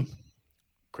season.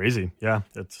 Crazy. Yeah.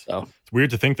 It's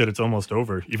weird to think that it's almost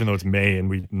over, even though it's May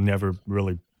and we never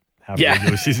really have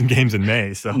regular season games in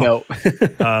May. So, no.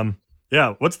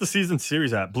 What's the season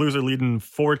series at? Blues are leading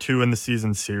 4-2 in the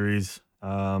season series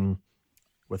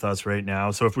with us right now.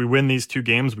 So if we win these two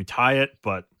games, we tie it,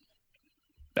 but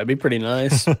that'd be pretty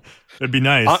nice. It'd be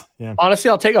nice. Honestly,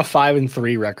 I'll take a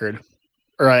 5-3 record.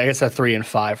 Or I guess a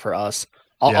 3-5 for us.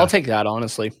 I'll take that,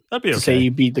 honestly. That'd be okay. To say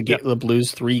you beat the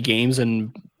Blues 3 games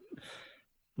and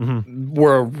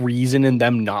were a reason in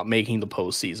them not making the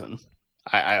postseason.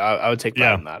 I would take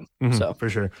that on that. So for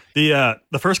sure. The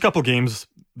first couple games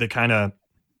they kind of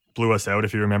blew us out.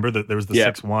 If you remember, that there was the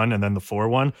 6-1 and then the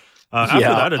 4-1. After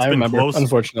that, it's been close.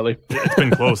 Unfortunately, it's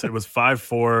been close. It was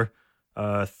 5-4,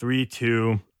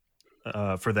 3-2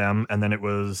 for them, and then it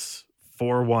was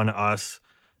 4-1 us.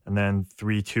 And then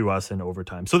 3-2 us in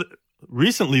overtime. So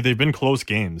recently they've been close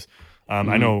games.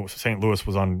 I know St. Louis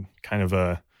was on kind of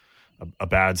a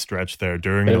bad stretch there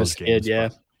during those games. Yeah.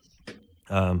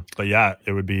 But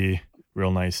it would be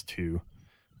real nice to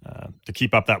to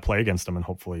keep up that play against them and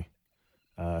hopefully,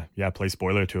 play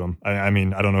spoiler to them. I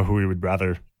mean, I don't know who we would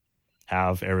rather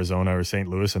have, Arizona or St.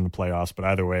 Louis in the playoffs, but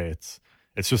either way,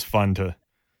 it's just fun to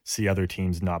see other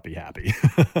teams not be happy.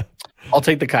 I'll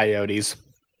take the Coyotes.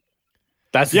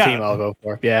 That's the team I'll go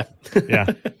for. Yeah.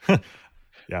 Yeah.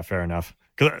 Yeah, fair enough.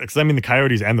 Because I mean, the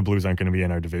Coyotes and the Blues aren't going to be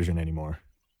in our division anymore.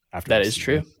 After that this is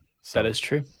season. true. So that is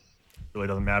true. It really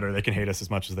doesn't matter. They can hate us as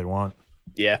much as they want.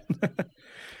 Yeah.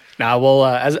 Now, well,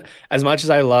 as much as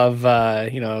I love,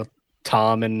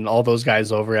 Tom and all those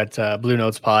guys over at Blue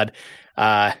Notes Pod,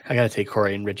 I got to take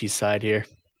Corey and Richie's side here.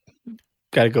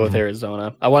 Got to go with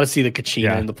Arizona. I want to see the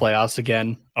Kachina in the playoffs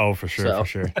again. Oh, for sure, for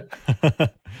sure.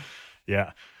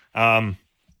 Yeah.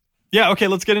 Okay,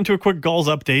 let's get into a quick goals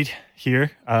update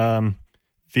here.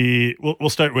 We'll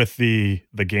start with the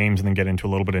games and then get into a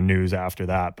little bit of news after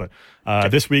that. But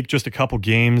this week, just a couple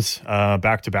games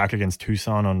back to back against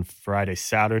Tucson on Friday,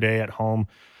 Saturday at home.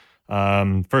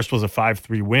 First was a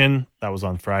 5-3 win. That was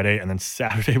on Friday. And then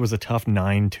Saturday was a tough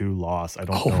 9-2 loss. I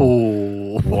don't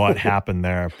know what happened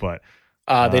there, but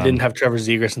they didn't have Trevor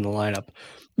Zegras in the lineup.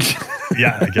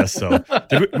 Yeah, I guess so.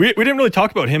 We didn't really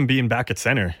talk about him being back at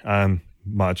center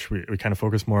much. We kind of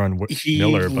focused more on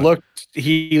Miller.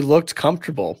 He looked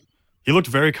comfortable. He looked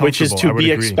very comfortable, which is to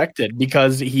be expected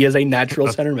because he is a natural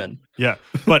centerman. Yeah,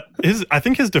 but I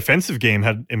think his defensive game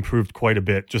had improved quite a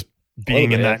bit. Just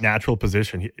being in that natural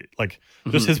position,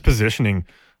 his positioning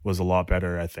was a lot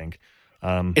better. I think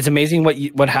it's amazing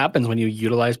what happens when you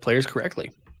utilize players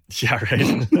correctly. Yeah,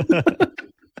 right.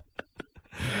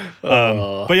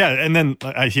 But yeah, and then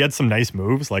he had some nice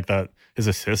moves like that. His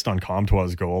assist on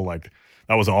Comtois' goal,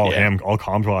 that was all him. All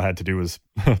Comtois had to do was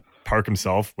park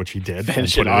himself, which he did,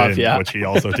 finish and it put off, it in, which he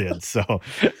also did. So,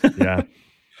 yeah.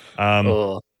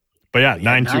 But yeah,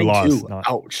 9-2 loss.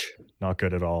 Ouch. Not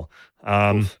good at all.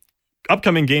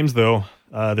 Upcoming games though,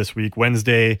 this week: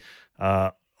 Wednesday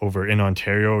over in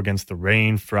Ontario against the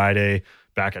Reign. Friday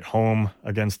back at home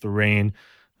against the Reign,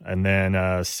 and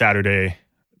then Saturday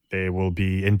they will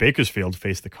be in Bakersfield,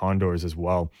 face the Condors as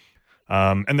well.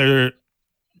 And they're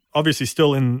obviously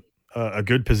still in a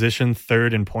good position,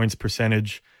 third in points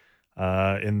percentage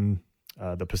in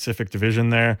the Pacific Division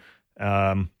there.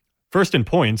 First in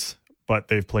points, but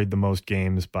they've played the most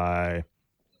games by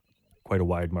quite a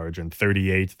wide margin.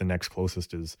 38. The next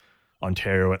closest is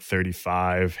Ontario at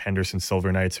 35. Henderson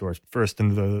Silver Knights, who are first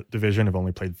in the division, have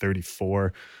only played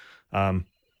 34.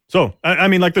 So, I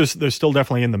mean, there's still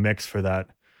definitely in the mix for that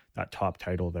top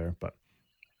title there. But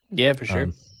yeah, for sure.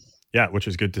 Yeah, which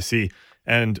is good to see.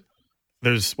 And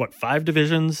there's 5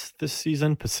 divisions this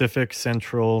season: Pacific,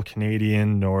 Central,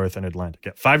 Canadian, North, and Atlantic.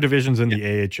 Yeah, 5 divisions in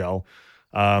the AHL.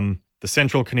 The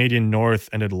Central, Canadian, North,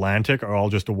 and Atlantic are all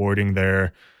just awarding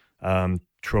their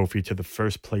trophy to the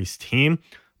first place team.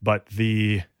 But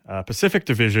the Pacific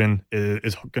Division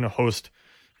is going to host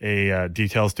a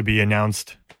details to be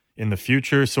announced in the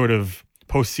future sort of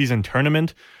postseason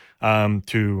tournament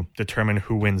to determine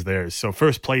who wins theirs. So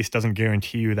first place doesn't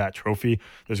guarantee you that trophy.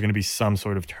 There's going to be some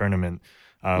sort of tournament.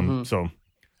 So,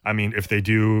 I mean, if they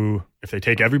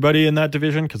take everybody in that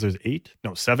division, because there's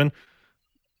 7.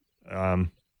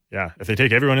 If they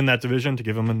take everyone in that division to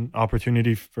give them an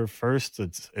opportunity for first,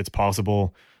 it's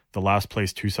possible the last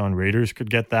place Tucson Raiders could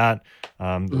get that.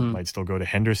 It might still go to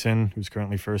Henderson, who's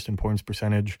currently first in points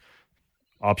percentage.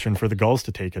 Option for the Gulls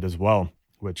to take it as well,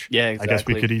 which I guess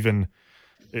we could even,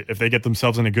 if they get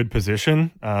themselves in a good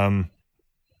position,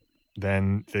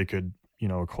 then they could,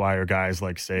 acquire guys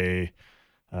like, say,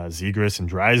 Zegras and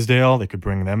Drysdale. They could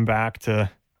bring them back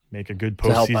to make a good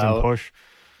postseason push.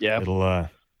 Yeah. It'll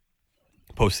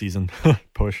postseason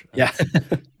push. Yeah.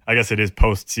 I guess it is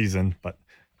postseason, but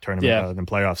tournament rather than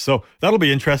playoffs. So that'll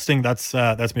be interesting. That's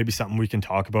maybe something we can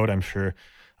talk about. I'm sure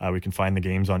we can find the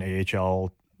games on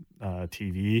AHL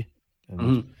TV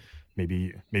and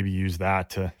maybe use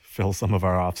that to fill some of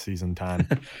our off-season time.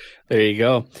 There you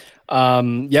go. A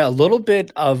little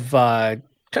bit of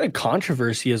kind of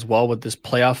controversy as well with this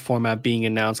playoff format being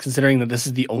announced, considering that this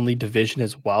is the only division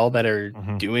as well that are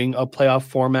doing a playoff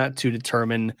format to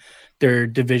determine their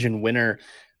division winner.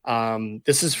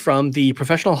 This is from the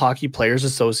Professional Hockey Players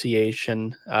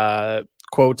Association.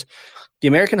 Quote, "The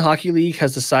American Hockey League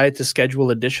has decided to schedule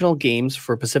additional games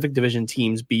for Pacific Division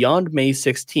teams beyond May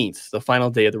 16th, the final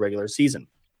day of the regular season.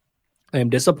 I am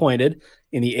disappointed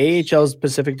in the AHL's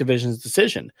Pacific Division's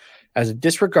decision, as it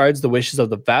disregards the wishes of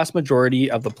the vast majority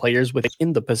of the players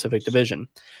within the Pacific Division.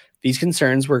 These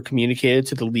concerns were communicated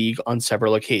to the league on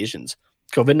several occasions.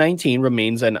 COVID-19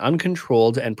 remains an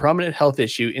uncontrolled and prominent health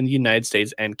issue in the United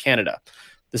States and Canada.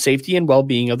 The safety and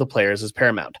well-being of the players is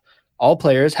paramount. All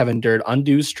players have endured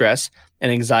undue stress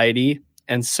and anxiety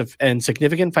and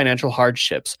significant financial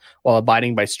hardships while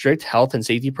abiding by strict health and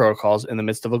safety protocols in the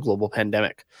midst of a global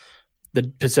pandemic. The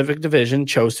Pacific Division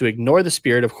chose to ignore the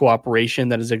spirit of cooperation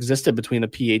that has existed between the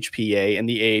PHPA and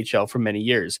the AHL for many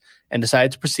years and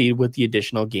decided to proceed with the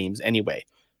additional games anyway.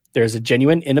 There is a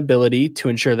genuine inability to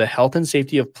ensure the health and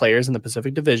safety of players in the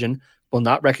Pacific Division will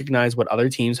not recognize what other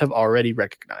teams have already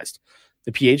recognized.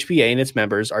 The PHPA and its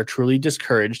members are truly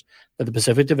discouraged that the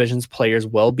Pacific Division's players'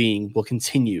 well-being will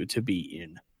continue to be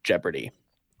in jeopardy.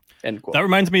 End quote. That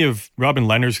reminds me of Robin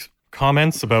Lehner's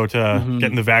comments about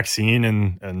getting the vaccine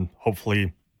and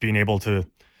hopefully being able to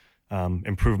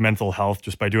improve mental health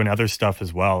just by doing other stuff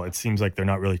as well. It seems like they're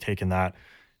not really taking that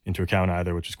into account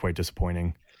either, which is quite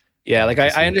disappointing. Yeah, like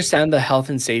I understand the health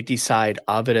and safety side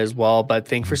of it as well, but I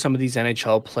think for some of these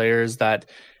NHL players that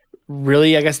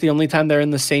really, I guess the only time they're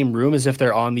in the same room is if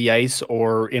they're on the ice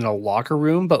or in a locker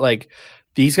room. But like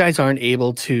these guys aren't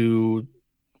able to,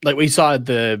 like we saw at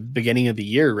the beginning of the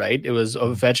year, right? It was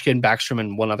Ovechkin, Backstrom,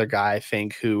 and one other guy, I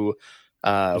think, who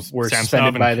were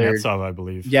suspended by their, Kansov, I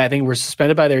believe. Yeah, I think were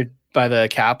suspended by the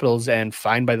Capitals and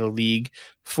fined by the league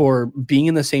for being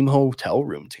in the same hotel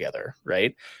room together,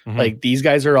 right? Like these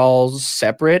guys are all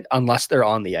separate unless they're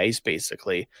on the ice,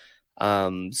 basically.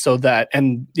 So that,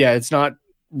 and yeah, it's not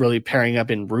really pairing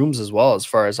up in rooms as well, as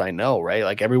far as I know, right?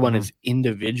 Like everyone is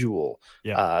individual,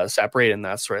 separate and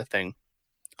that sort of thing.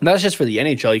 And that's just for the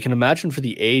NHL. You can imagine for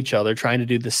the AHL, they're trying to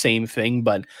do the same thing,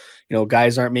 but you know,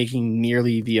 guys aren't making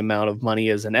nearly the amount of money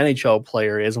as an NHL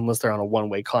player is, unless they're on a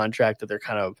one-way contract that they're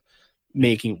kind of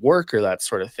making work or that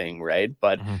sort of thing, right?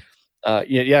 But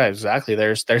yeah, exactly.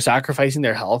 They're sacrificing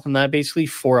their health and that basically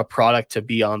for a product to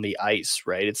be on the ice,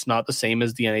 right? It's not the same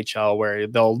as the NHL where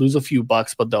they'll lose a few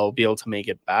bucks, but they'll be able to make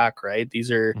it back, right? These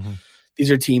are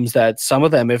teams that some of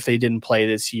them, if they didn't play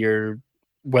this year,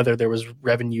 whether there was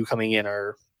revenue coming in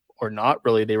or not,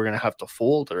 really, they were going to have to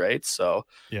fold, right? So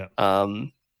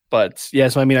but yeah,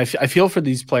 so I mean, I feel for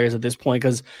these players at this point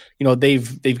because you know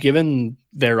they've given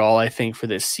their all. I think for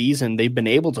this season, they've been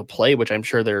able to play, which I'm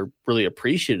sure they're really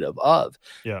appreciative of.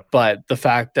 Yeah. But the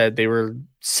fact that they were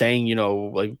saying, you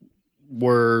know, like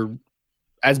we're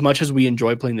as much as we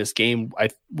enjoy playing this game,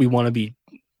 we want to be,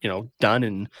 you know, done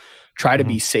and try to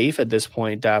be safe at this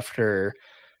point after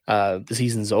the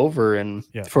season's over. And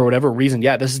for whatever reason,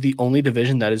 this is the only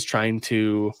division that is trying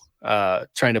to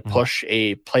push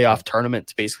a playoff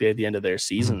tournament basically at the end of their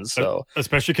season. So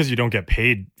especially because you don't get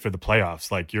paid for the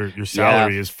playoffs, like your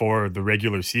salary is for the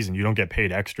regular season. You don't get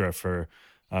paid extra for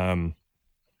the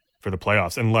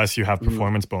playoffs unless you have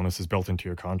performance bonuses built into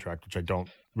your contract, which I don't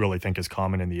really think is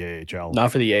common in the AHL.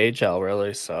 Not for the AHL,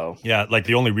 really. So yeah, like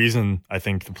the only reason I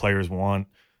think the players would want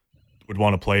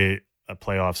to play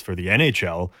playoffs for the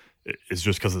NHL is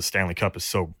just because the Stanley Cup is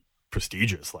so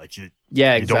prestigious. Like you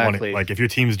don't want to, like if your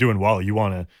team's doing well, you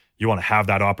want to have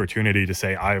that opportunity to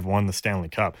say I've won the Stanley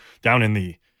Cup. Down in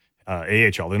the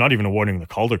AHL, they're not even awarding the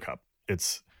Calder Cup.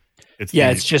 It's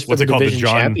just what's it called, the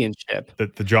championship,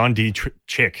 the John D.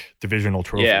 Chick divisional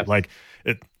trophy. Like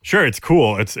it's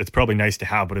cool. It's probably nice to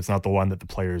have, but it's not the one that the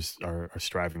players are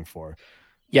striving for.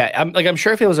 Yeah, I'm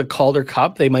sure if it was a Calder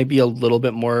Cup, they might be a little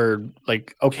bit more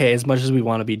like, okay, as much as we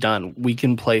want to be done, we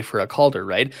can play for a Calder,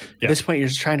 right? At this point, you're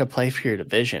just trying to play for your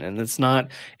division, and it's not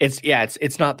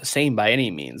the same by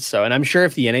any means. So, and I'm sure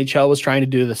if the NHL was trying to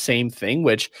do the same thing,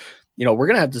 which, you know, we're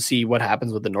gonna have to see what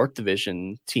happens with the North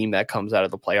Division team that comes out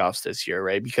of the playoffs this year,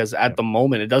 right? Because at the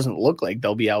moment, it doesn't look like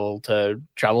they'll be able to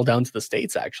travel down to the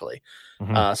States actually.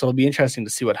 So it'll be interesting to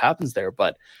see what happens there,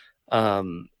 but.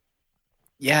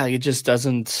 Yeah, it just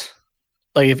doesn't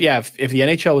like if the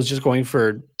NHL was just going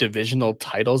for divisional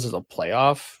titles as a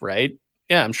playoff, right?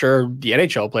 Yeah, I'm sure the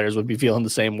NHL players would be feeling the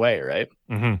same way, right?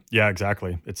 Yeah,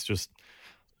 exactly. It's just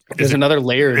there's another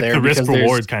layer there. The risk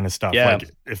reward kind of stuff. Yeah.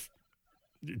 Like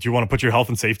do you want to put your health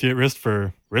and safety at risk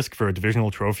for a divisional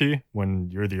trophy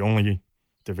when you're the only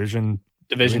division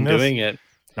doing it?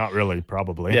 Not really,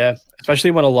 probably. Yeah, especially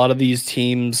when a lot of these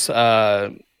teams.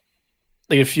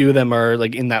 Like a few of them are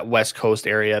like in that West Coast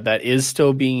area that is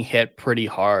still being hit pretty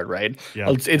hard, right? Yeah.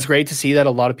 It's great to see that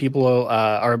a lot of people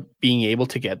are being able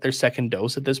to get their second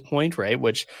dose at this point, right?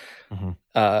 Which, good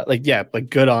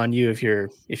on you if you're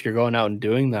going out and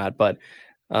doing that. But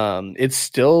it's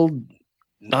still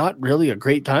not really a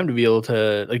great time to be able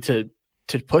to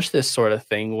push this sort of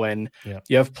thing when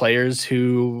you have players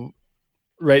who,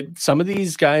 right? Some of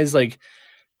these guys like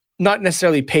not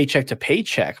necessarily paycheck to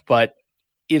paycheck, but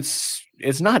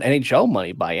it's not NHL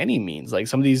money by any means. Like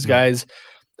some of these guys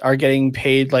are getting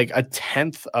paid like a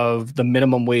tenth of the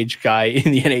minimum wage guy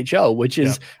in the NHL, which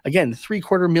is again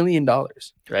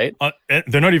 $750,000, right?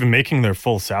 They're not even making their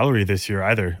full salary this year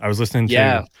either. I was listening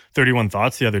to 31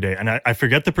 Thoughts the other day, and I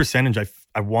forget the percentage.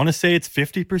 I want to say it's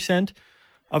 50%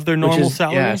 of their normal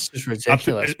salary. Yeah, it's just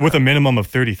ridiculous. With a minimum of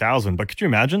 30,000. But could you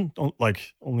imagine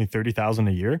like only 30,000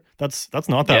 a year? That's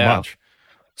not that much.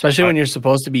 Especially when you're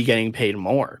supposed to be getting paid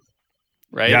more.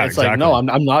 Right. Yeah, it's exactly. like,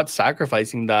 no, I'm not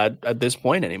sacrificing that at this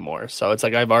point anymore. So it's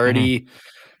like I've already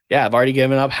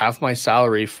given up half my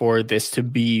salary for this to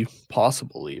be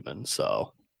possible even.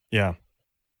 So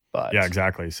but yeah,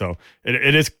 exactly. So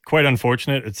it is quite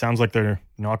unfortunate. It sounds like they're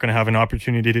not going to have an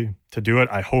opportunity to do it.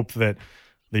 I hope that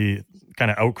the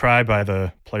kind of outcry by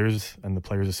the players and the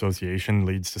Players Association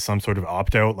leads to some sort of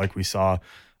opt-out like we saw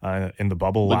in the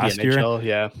bubble last year.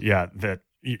 Yeah, that,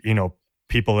 you know,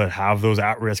 people that have those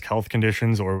at-risk health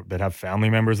conditions or that have family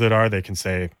members that are, they can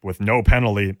say with no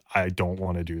penalty, I don't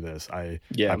want to do this. I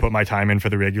put my time in for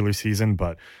the regular season,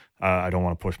 but I don't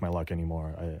want to push my luck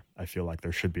anymore. I feel like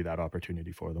there should be that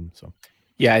opportunity for them. So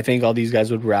yeah, I think all these guys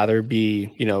would rather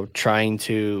be, you know, trying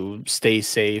to stay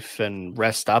safe and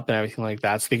rest up and everything like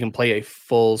that so they can play a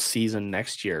full season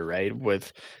next yeyer, right?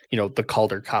 With, you know, the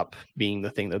Calder Cup being the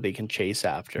thing that they can chase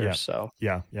after. Yeah. So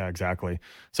yeah, exactly.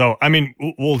 So, I mean,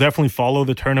 we'll definitely follow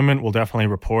the tournament. We'll definitely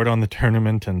report on the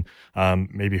tournament and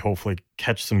maybe hopefully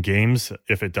catch some games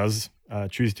if it does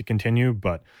choose to continue.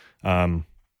 But yeah,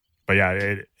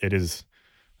 it is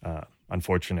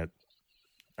unfortunate.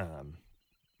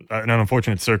 An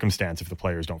unfortunate circumstance if the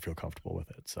players don't feel comfortable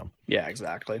with it. So yeah,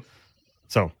 exactly.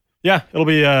 So yeah, it'll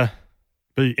be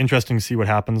interesting to see what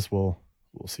happens. We'll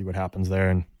see what happens there,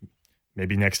 and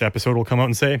maybe next episode we'll come out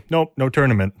and say nope, no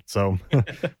tournament. So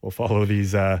we'll follow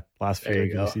these last few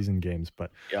regular season games.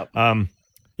 But yeah,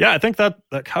 I think that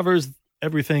covers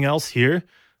everything else here.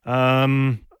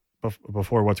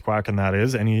 Before what's quacking, that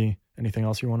is anything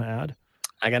else you want to add?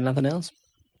 I got nothing else.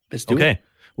 Let's do okay. it.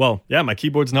 Well, yeah, my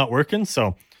keyboard's not working,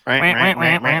 so. So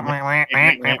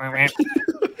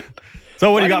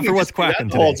what do you got for what's quacking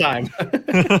the whole time?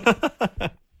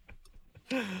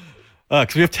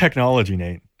 Because we have technology,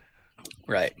 Nate.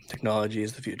 Right, technology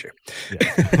is the future.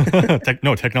 Yeah.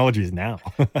 Technology is now.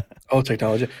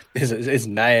 Technology is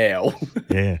now.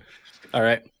 Yeah. All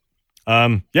right.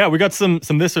 Yeah, we got some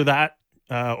this or that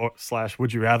or /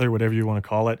 would you rather, whatever you want to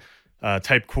call it,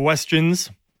 type questions.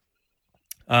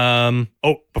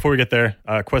 Before we get there,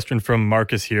 a question from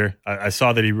Marcus here. I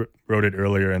saw that he wrote it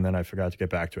earlier and then I forgot to get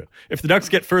back to it. If the Ducks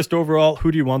get first overall,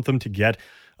 who do you want them to get?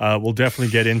 We'll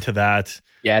definitely get into that.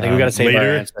 Yeah, I think we got to save our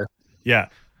answer. Yeah.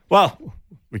 Well,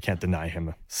 we can't deny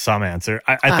him some answer.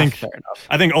 I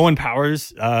think Owen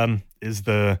Powers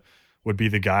would be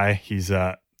the guy. He's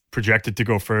projected to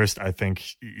go first. I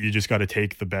think you just got to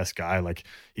take the best guy. Like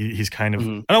he's kind of,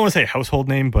 I don't want to say household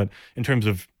name, but in terms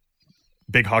of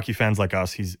big hockey fans like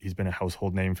us, he's been a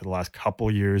household name for the last couple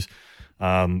years.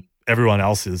 Everyone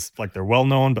else is like they're well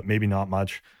known, but maybe not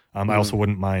much. I also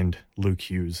wouldn't mind Luke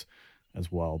Hughes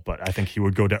as well, but I think he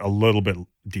would go a little bit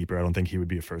deeper. I don't think he would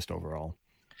be a first overall.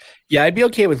 Yeah, I'd be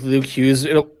okay with Luke Hughes.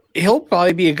 He'll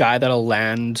probably be a guy that'll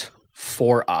land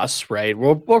for us, right?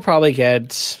 We'll probably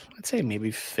get, I'd say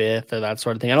maybe fifth or that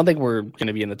sort of thing. I don't think we're going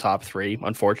to be in the top three,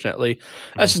 unfortunately.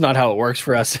 That's just not how it works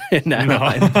for us in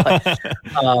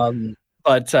Anaheim.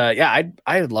 But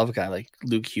I love a guy like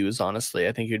Luke Hughes, honestly.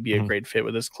 I think he'd be a great fit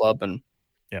with this club and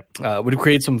would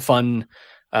create some fun,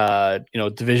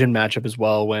 division matchup as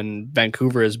well when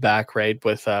Vancouver is back, right,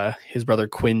 with his brother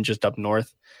Quinn just up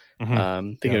north.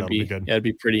 I think it'd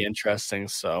be pretty interesting.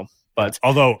 So, but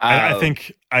although I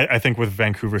think with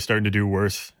Vancouver starting to do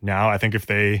worse now, I think if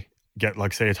they get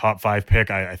like say a top 5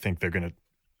 pick, I think they're gonna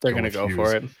go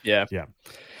for it. Yeah.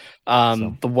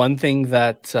 The one thing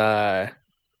with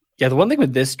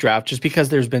this draft, just because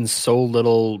there's been so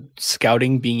little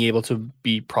scouting being able to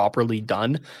be properly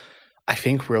done, I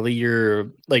think really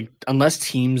you're like, unless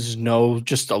teams know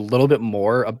just a little bit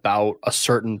more about a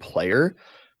certain player,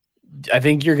 I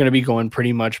think you're going to be going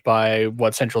pretty much by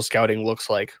what central scouting looks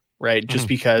like, right? Just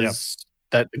because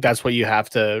that's what you have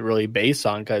to really base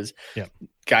on, because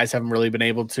guys haven't really been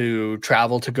able to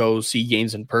travel to go see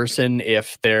games in person.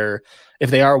 If they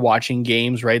are watching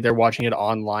games, right, they're watching it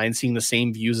online, seeing the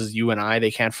same views as you and I.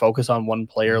 They can't focus on one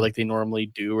player like they normally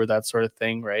do or that sort of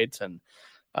thing, right? And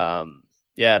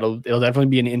it'll definitely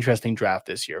be an interesting draft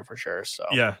this year for sure. So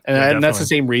and that's the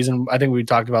same reason I think we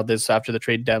talked about this after the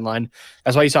trade deadline.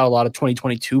 That's why you saw a lot of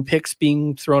 2022 picks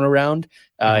being thrown around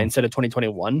instead of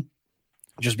 2021,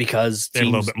 just because they have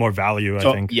a little bit more value. I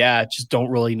think. Yeah, just don't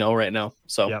really know right now.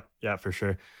 So yeah, for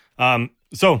sure.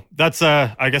 So that's,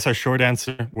 I guess, our short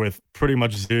answer with pretty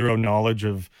much zero knowledge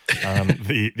of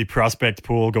the prospect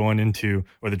pool going into,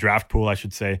 or the draft pool, I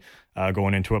should say,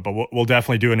 going into it. But we'll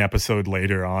definitely do an episode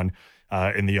later on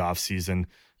in the off season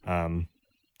to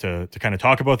kind of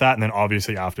talk about that. And then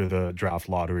obviously after the draft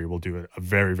lottery, we'll do a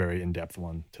very, very in-depth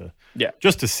one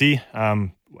just to see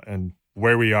and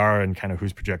where we are and kind of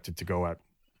who's projected to go at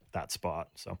that spot.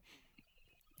 So.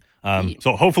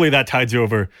 So hopefully that tides you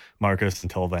over, Marcus,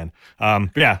 until then.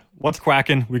 But yeah, what's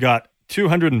quacking? We got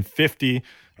 250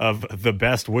 of the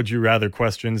best would you rather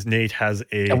questions. Nate has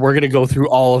and we're going to go through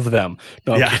all of them.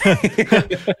 No, yeah.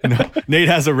 No, Nate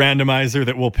has a randomizer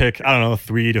that we'll pick, I don't know,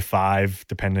 3 to 5,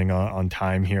 depending on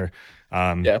time here.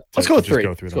 Let's go with 3.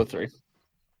 Let's go with 3.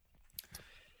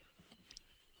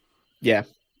 Yeah.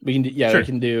 We can do, Sure. We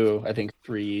can do, I think,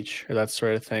 3 each or that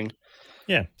sort of thing.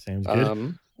 Yeah, sounds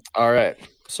good. All right.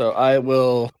 So I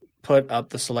will put up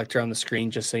the selector on the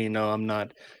screen just so you know I'm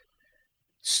not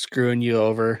screwing you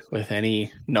over with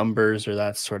any numbers or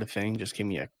that sort of thing. Just give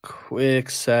me a quick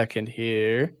second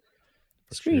here.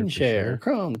 Screen share,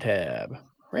 Chrome tab,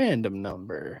 random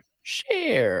number,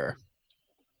 share.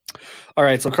 All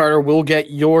right. So Carter, we'll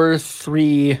get your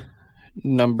 3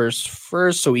 numbers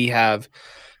first. So we have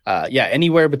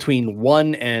anywhere between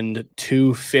 1 and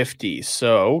 250.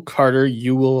 So Carter,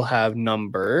 you will have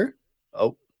number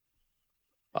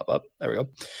pop up. There we go.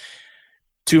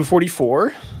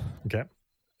 244. Okay.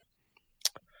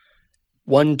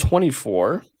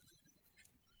 124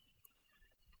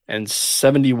 and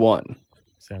 71.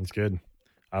 Sounds good.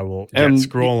 I will get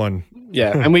scrolling.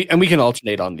 Yeah, and we can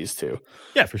alternate on these two.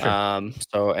 Yeah, for sure.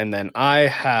 So and then I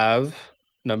have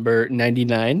number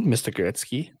 99, Mr.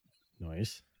 Gretzky.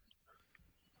 Nice.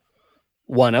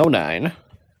 109.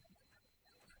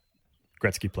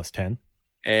 Gretzky plus 10.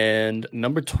 And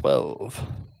number 12.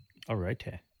 All right.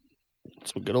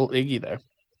 So good old Iggy there.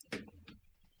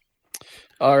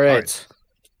 All right. So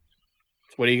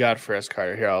what do you got for us,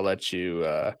 Carter? Here, I'll let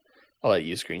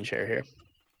you screen share here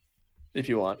if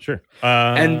you want. Sure.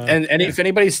 And if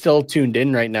anybody's still tuned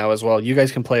in right now as well, you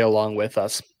guys can play along with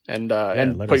us and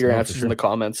put your answers in the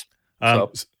comments.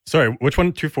 Sorry, which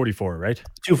one? 244, right?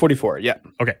 244, yeah.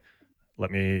 Okay.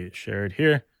 Let me share it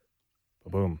here.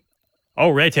 Boom.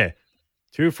 All right.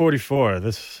 244.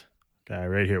 This guy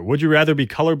right here. Would you rather be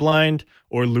colorblind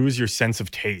or lose your sense of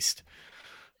taste?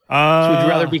 So would you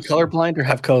rather be colorblind or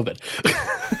have COVID?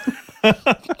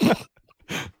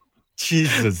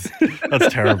 Jesus,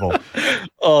 that's terrible.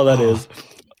 Oh, that is.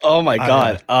 Oh my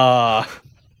God.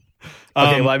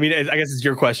 Okay, well, I mean, I guess it's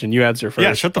your question. You answer first.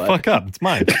 Yeah, shut the fuck up. It's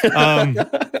mine.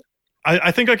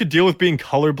 I think I could deal with being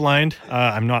colorblind.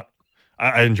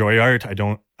 I enjoy art.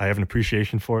 I have an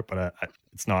appreciation for it, but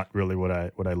it's not really what I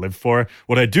live for.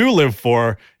 What I do live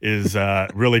for is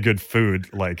really good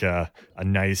food, like a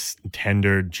nice,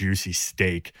 tender, juicy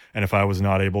steak. And if I was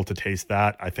not able to taste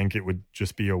that, I think it would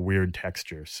just be a weird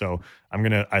texture. So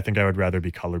I think I would rather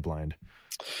be colorblind.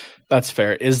 That's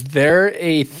fair. Is there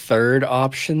a third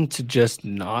option to just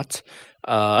not?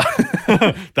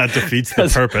 That defeats the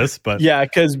purpose, but yeah,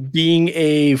 because being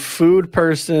a food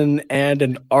person and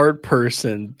an art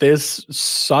person, this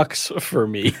sucks for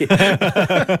me.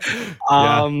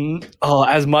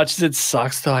 As much as it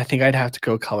sucks though, I think I'd have to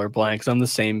go colorblind because I'm the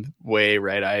same way,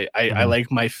 right? I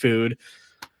like my food,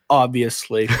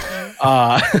 obviously.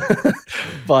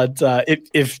 But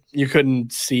if you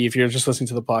couldn't see, if you're just listening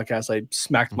to the podcast, I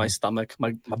smacked my stomach,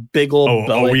 my big old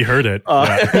belly. Oh, we heard it.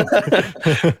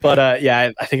 But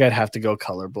I think I'd have to go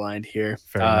colorblind here.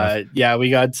 Yeah, we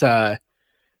got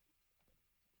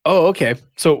okay.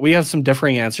 So we have some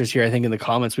differing answers here, I think, in the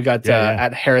comments. We got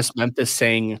at Harris Memphis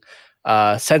saying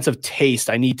sense of taste.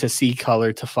 I need to see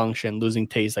color to function. Losing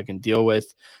taste I can deal with.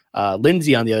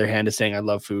 Lindsay, on the other hand, is saying I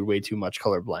love food way too much,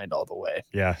 colorblind all the way.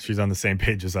 Yeah, she's on the same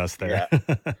page as us there.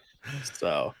 Yeah.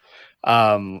 So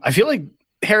I feel like,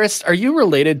 Harris, are you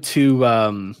related to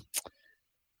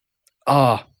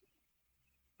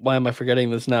why am I forgetting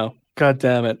this now? God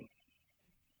damn it.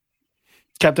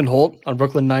 Captain Holt on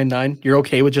Brooklyn Nine-Nine. You're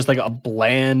okay with just like a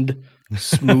bland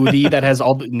smoothie that has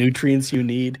all the nutrients you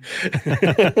need?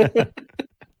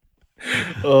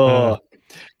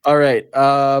 All right.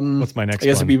 What's my next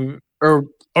one?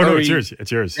 It's yours.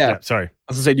 It's yours. Yeah. Sorry. I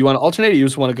was gonna say, do you want to alternate or you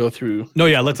just want to go through? No,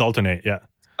 yeah, let's alternate. Yeah.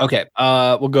 Okay.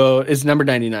 We'll go. It's number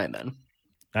 99 then.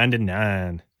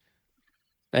 99.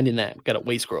 Got a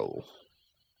waist scroll.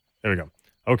 There we go.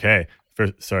 Okay.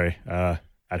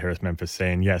 At Harris Memphis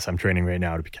saying, yes, I'm training right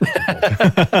now to be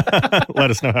Captain. Let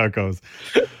us know how it goes.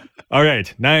 All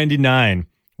right. 99.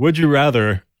 Would you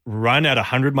rather run at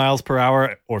 100 miles per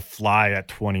hour or fly at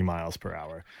 20 miles per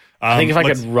hour? I think if I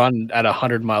could run at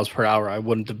 100 miles per hour, I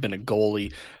wouldn't have been a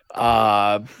goalie.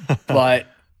 But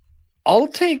I'll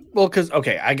take because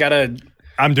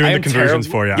I'm doing the conversions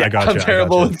for you. Yeah, I got you. I'm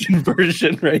terrible with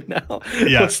conversion right now.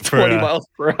 Yeah, it's 20 miles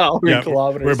per hour in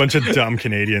kilometers. We're a bunch of dumb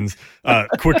Canadians.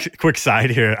 Quick side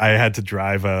here. I had to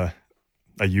drive a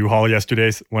U-Haul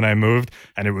yesterday when I moved,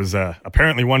 and it was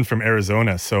apparently one from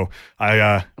Arizona. So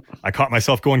I caught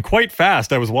myself going quite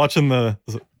fast. I was watching the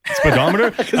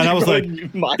speedometer, and I was like,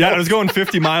 I was going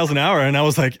 50 miles an hour, and I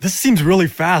was like, this seems really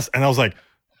fast. And I was like,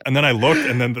 and then I looked,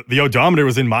 and then the odometer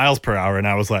was in miles per hour, and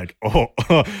I was like, oh.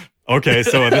 Okay,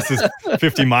 so this is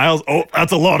 50 miles. Oh,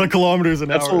 that's a lot of kilometers an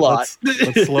hour. That's a lot.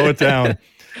 Let's slow it down.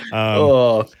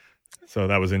 So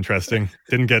that was interesting.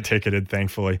 Didn't get ticketed,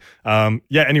 thankfully.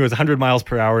 Anyways, 100 miles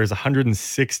per hour is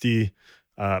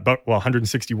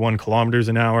 161 kilometers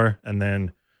an hour, and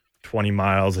then 20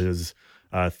 miles is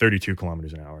 32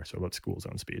 kilometers an hour. So about school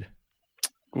zone speed.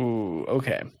 Ooh,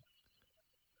 okay.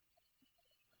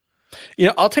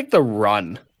 I'll take the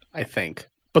run, I think.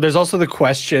 But there's also the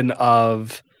question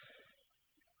of,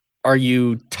 are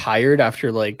you tired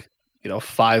after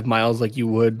 5 miles like you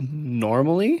would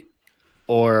normally?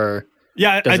 Or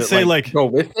I'd say go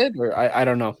with it, or I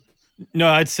don't know. No,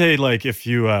 I'd say if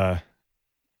you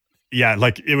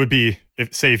it would be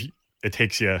if it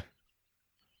takes you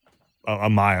a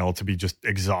mile to be just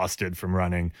exhausted from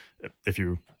running. If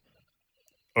you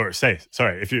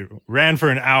ran for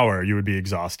an hour, you would be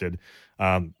exhausted.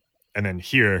 And then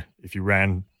here, if you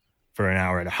ran for an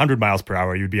hour at 100 miles per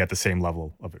hour, you'd be at the same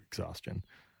level of exhaustion.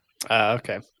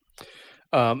 Okay.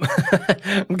 I'm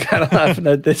kind of laughing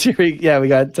at this here. Yeah, we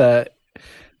got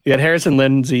Harris and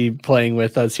Lindsay playing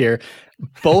with us here.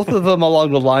 Both of them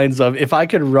along the lines of, if I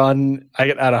could run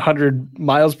at 100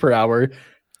 miles per hour,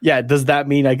 does that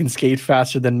mean I can skate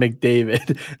faster than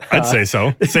McDavid? I'd say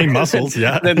so. Same muscles,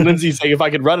 yeah. Then Lindsay's saying, if I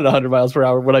could run at 100 miles per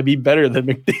hour, would I be better than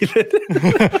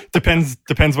McDavid?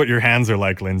 Depends what your hands are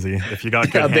like, Lindsay. If you got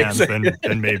good hands,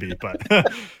 then maybe. But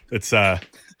it's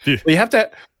you have to.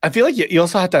 I feel like you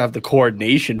also have to have the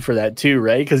coordination for that too,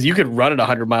 right? Because you could run at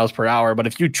 100 miles per hour, but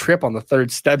if you trip on the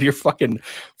third step, you're fucking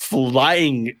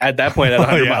flying at that point at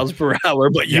 100 miles per hour.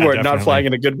 But you are not flying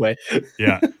in a good way.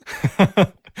 Yeah.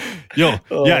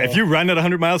 If you run at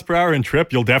 100 miles per hour and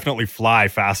trip, you'll definitely fly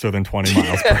faster than 20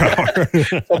 miles per hour.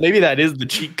 Well, maybe that is the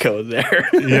cheat code there.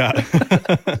 Yeah.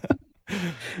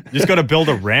 You just got to build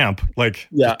a ramp.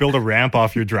 Just build a ramp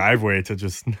off your driveway to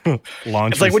just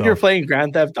launch. It's like when you're playing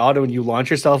Grand Theft Auto and you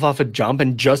launch yourself off a jump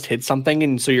and just hit something,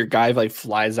 and so your guy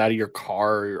flies out of your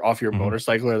car or off your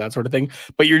motorcycle or that sort of thing,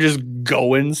 but you're just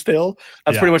going still.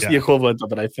 That's pretty much the equivalent of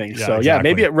it, I think. Yeah, so exactly.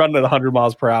 Maybe it run at 100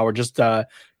 miles per hour. Just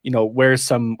wear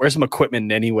some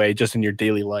equipment anyway, just in your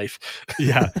daily life.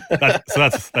 Yeah.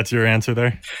 That's your answer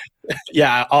there.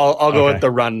 Yeah, I'll go with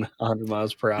the run 100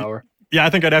 miles per hour. Yeah, I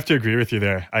think I'd have to agree with you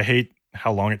there. I hate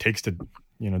how long it takes to,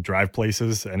 drive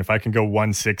places. And if I can go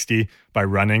 160 by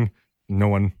running,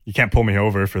 you can't pull me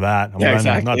over for that. I'm running,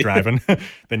 exactly. I'm not driving.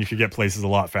 Then you could get places a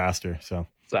lot faster. So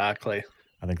exactly.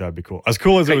 I think that would be cool. As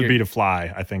cool as it would be to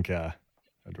fly, I think I'd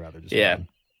rather just run.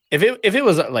 If it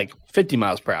was 50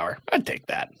 miles per hour, I'd take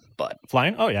that. But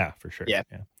flying? Oh yeah, for sure. Yeah.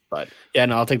 But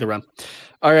no, I'll take the run.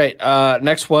 All right.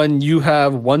 Next one, you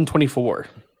have 124.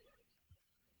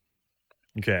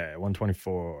 Okay,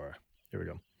 124. Here we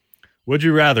go. Would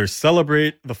you rather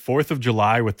celebrate the 4th of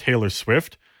July with Taylor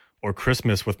Swift or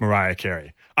Christmas with Mariah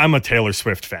Carey? I'm a Taylor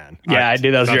Swift fan. Yeah, I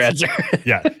knew that was your answer.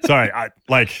 Yeah, sorry. I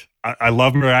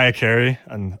love Mariah Carey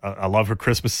and I love her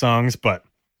Christmas songs, but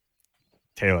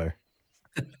Taylor,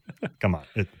 come on.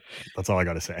 That's all I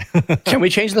got to say. Can we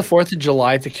change the 4th of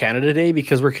July to Canada Day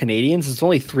because we're Canadians? It's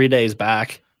only 3 days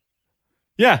back.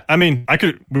 Yeah, I mean,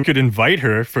 we could invite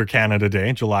her for Canada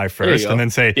Day, July 1st, and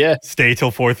then say, stay till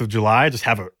 4th of July. Just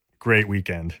have a great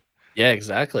weekend. Yeah,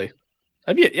 exactly.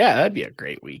 That'd be a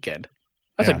great weekend.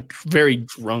 That's a very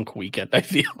drunk weekend, I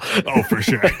feel. Oh, for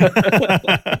sure.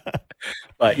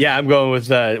 But yeah, I'm going with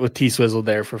T Swizzle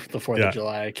there for the 4th of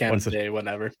July, Canada Day,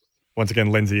 whatever. Once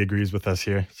again, Lindsay agrees with us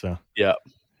here. So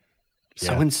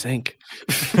so in sync.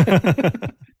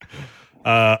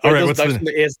 All right, what's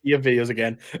the ASD videos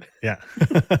again? Yeah.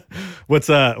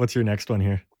 What's your next one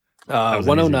here?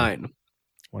 109.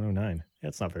 109. Yeah,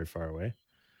 it's not very far away.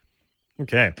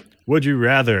 Okay. Would you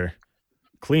rather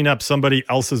clean up somebody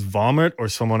else's vomit or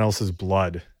someone else's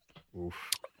blood? Oof.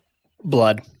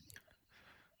 Blood.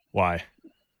 Why?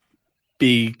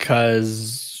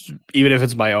 Because even if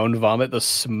it's my own vomit, the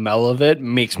smell of it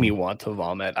makes me want to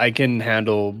vomit. I can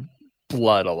handle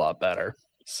blood a lot better.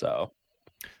 So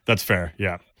that's fair.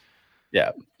 Yeah.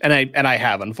 Yeah, and I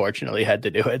have unfortunately had to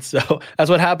do it. So that's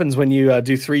what happens when you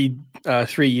do 3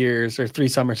 years or 3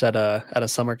 summers at a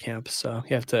summer camp. So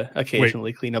you have to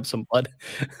occasionally clean up some blood.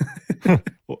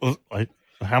 Well, like,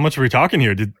 how much are we talking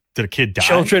here? Did a kid die?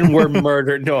 Children were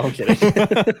murdered. No, I'm kidding.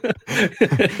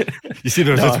 You see,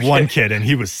 there was this one kid, and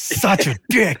he was such a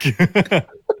dick.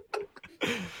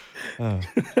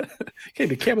 Came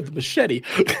to camp with a machete.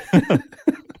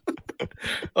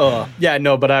 Oh yeah,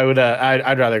 no, but I would.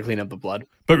 I'd rather clean up the blood.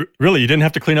 But really, you didn't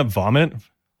have to clean up vomit?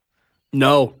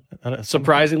 No,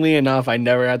 surprisingly enough, I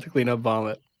never had to clean up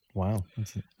vomit. Wow,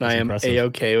 that's I am impressive.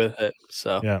 A-okay with it.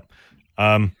 So yeah,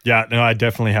 no, I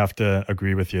definitely have to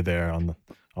agree with you there on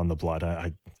the blood.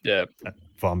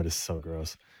 Vomit is so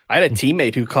gross. I had a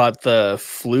teammate who caught the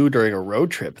flu during a road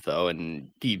trip, though,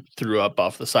 and he threw up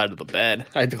off the side of the bed.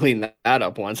 I had to clean that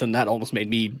up once, and that almost made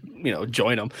me,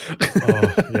 join him.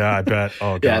 Oh, yeah, I bet.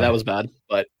 Oh, God. Yeah, that was bad.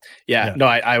 But no,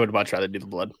 I would much rather do the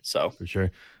blood. So for sure.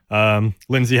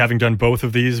 Lindsay, having done both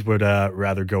of these, would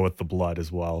rather go with the blood as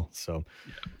well. So,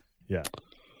 yeah.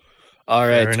 All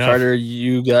right, Carter,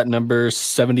 you got number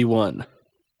 71.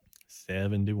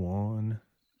 71.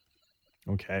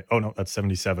 Okay. Oh, no, that's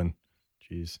 77.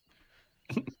 Jeez.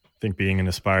 I think being an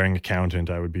aspiring accountant,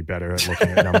 I would be better at looking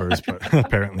at numbers, but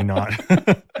apparently not.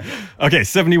 Okay,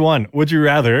 71. Would you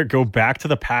rather go back to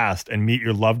the past and meet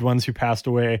your loved ones who passed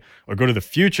away, or go to the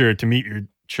future to meet your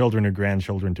children or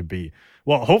grandchildren to be?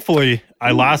 Well, hopefully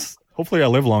I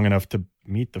live long enough to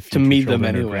meet the future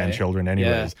children or grandchildren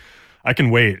anyways. Yeah. I can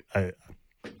wait.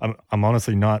 I'm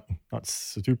honestly not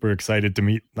super excited to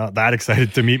meet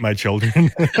my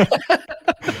children.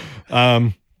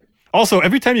 Also,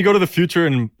 every time you go to the future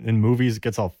in movies, it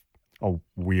gets all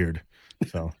weird.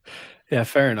 So, yeah,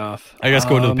 fair enough. I guess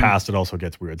going to the past, it also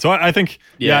gets weird. So I think,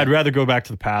 I'd rather go back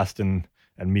to the past and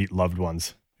meet loved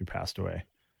ones who passed away.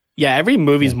 Yeah, every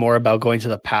movie's more about going to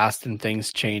the past and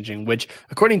things changing, which,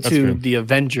 according to the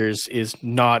Avengers, is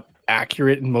not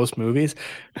accurate in most movies.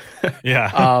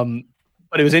 Yeah.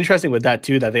 But it was interesting with that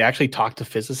too, that they actually talked to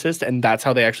physicists, and that's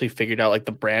how they actually figured out like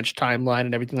the branch timeline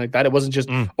and everything like that. It wasn't just,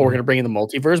 we're going to bring in the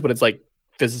multiverse, but it's like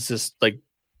physicists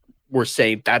were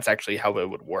saying that's actually how it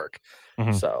would work.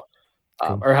 Mm-hmm. So,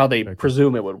 cool. Or how they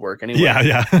presume it would work anyway.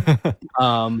 Yeah.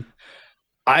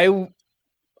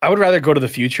 I would rather go to the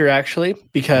future actually,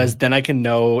 because then I can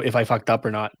know if I fucked up or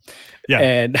not. Yeah,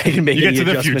 and I can make. You get to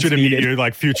the future to meet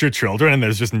your future children, and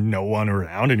there's just no one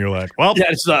around, and you're like, well, yeah,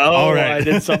 it's all right. I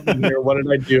did something here. What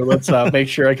did I do? Let's make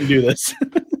sure I can do this.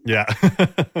 Yeah.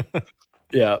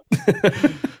 Yeah.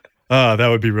 That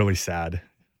would be really sad.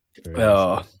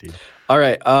 All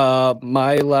right.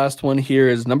 My last one here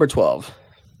is number 12.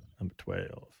 Number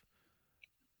 12.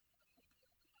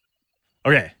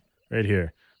 Okay, right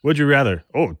here. Would you rather?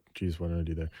 Oh, geez, what did I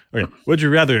do there? Okay. Would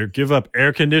you rather give up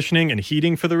air conditioning and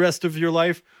heating for the rest of your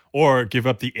life, or give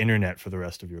up the internet for the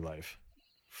rest of your life?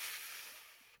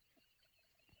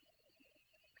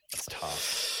 That's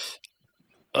tough.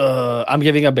 I'm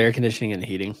giving up air conditioning and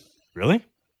heating. Really?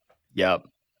 Yep.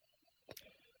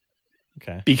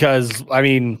 Okay. Because,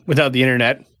 without the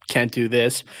internet, can't do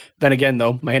this. Then again,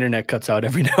 though, my internet cuts out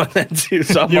every now and then too.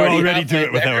 So you already do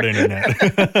it without internet.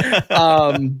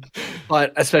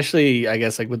 But especially, I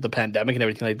guess, with the pandemic and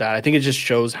everything like that, I think it just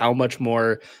shows how much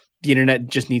more the internet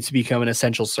just needs to become an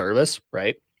essential service,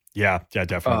 right? Yeah,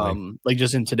 definitely.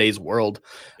 Just in today's world,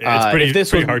 it's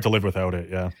pretty hard to live without it.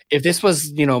 Yeah. If this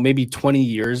was, maybe 20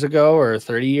 years ago or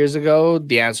 30 years ago,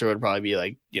 the answer would probably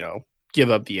be give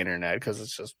up the internet, because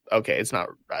it's just it's not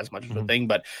as much of a thing,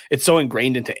 but it's so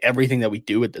ingrained into everything that we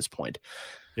do at this point.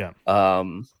 Yeah.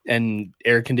 And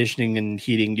air conditioning and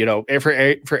heating, for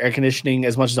air conditioning,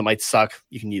 as much as it might suck,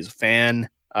 you can use a fan.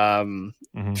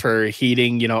 For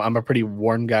heating, I'm a pretty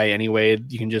warm guy anyway.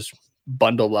 You can just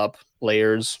bundle up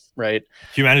layers, right?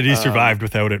 Humanity survived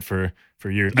without it for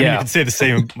years. You can say the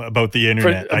same about the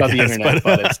internet, but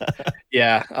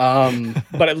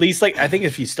at least I think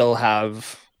if you still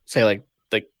have, say, like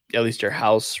at least your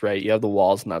house, right? You have the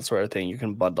walls and that sort of thing. You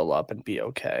can bundle up and be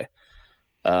okay.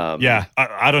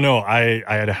 I don't know. I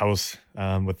had a house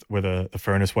with the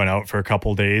furnace went out for a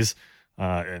couple days,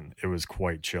 and it was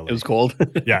quite chilly. It was cold.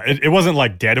 Yeah, it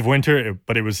wasn't dead of winter,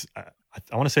 but it was.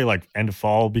 I want to say end of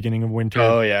fall, beginning of winter.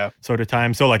 Oh yeah, sort of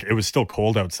time. So it was still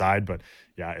cold outside, but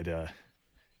yeah,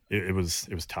 it was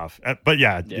tough. But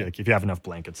if you have enough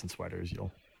blankets and sweaters,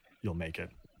 you'll make it.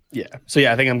 Yeah. So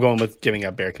I think I'm going with giving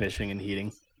up air conditioning and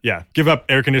heating. Yeah, give up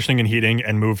air conditioning and heating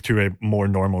and move to a more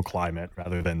normal climate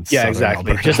rather than exactly.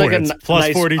 Alberta, just like a plus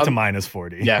nice, 40 to minus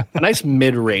 40. Yeah, a nice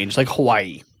mid-range like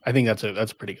Hawaii. I think that's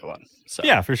a pretty good one. So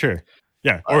yeah, for sure.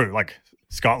 Yeah, or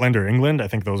Scotland or England. I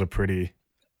think those are pretty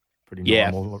pretty Yeah.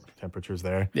 normal temperatures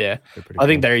there. Yeah. They're pretty I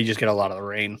think cool. there you just get a lot of the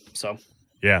rain. So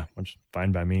Yeah, which is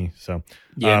fine by me. So,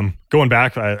 Yeah. Going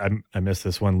back, I missed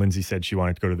this one. Lindsay said she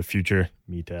wanted to go to the future,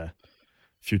 meet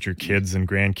future kids and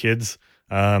grandkids.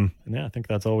 And yeah, I think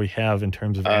that's all we have in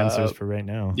terms of answers for right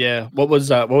now. yeah. What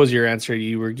was your answer?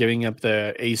 You were giving up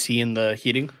the AC and the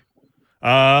heating?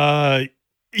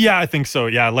 Yeah, I think so.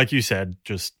 Yeah, like you said,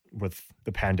 just with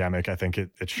the pandemic, I think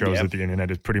it shows Yeah. that the internet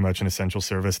is pretty much an essential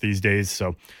service these days.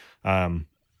 So, yeah,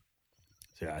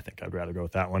 I think I'd rather go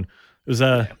with that one. Is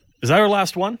that our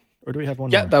last one, or do we have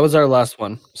one Yeah, more? that was our last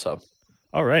one. So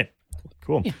All right,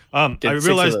 cool. did I 6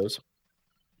 realized of those.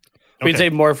 We can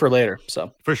save more for later.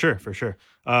 So for sure.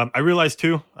 I realized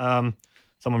too.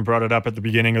 Someone brought it up at the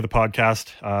beginning of the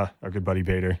podcast. Our good buddy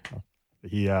Bader,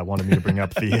 he wanted me to bring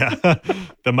up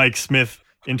the Mike Smith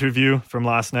interview from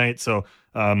last night. So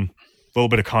a little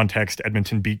bit of context: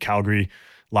 Edmonton beat Calgary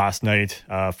last night,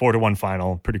 4-1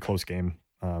 final, pretty close game.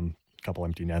 Couple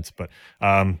empty nets, but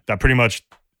that pretty much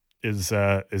is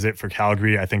it for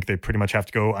Calgary. I think they pretty much have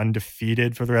to go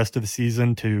undefeated for the rest of the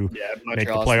season to make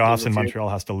the playoffs, and Montreal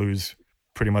has to lose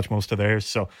pretty much most of theirs.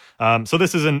 So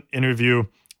this is an interview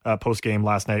post game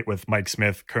last night with Mike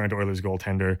Smith, current Oilers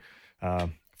goaltender,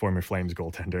 former Flames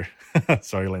goaltender.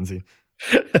 Sorry, Lindsay.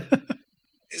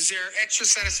 Is there extra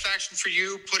satisfaction for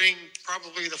you putting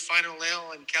probably the final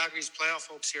nail in Calgary's playoff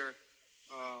hopes here,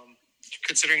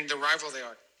 considering the rival they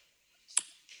are?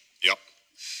 Yep.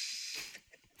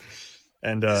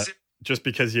 And just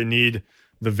because you need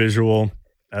the visual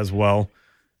as well.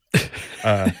 Look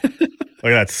at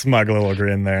that smug little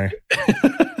grin there.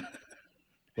 A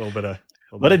little bit of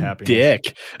what a happiness.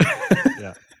 dick.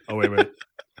 Yeah. Oh, wait.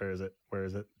 Where is it?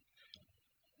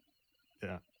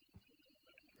 Yeah.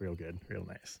 Real good. Real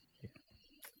nice.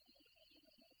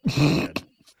 Yeah.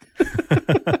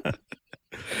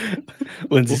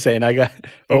 Lindsay's saying, I got,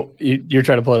 you're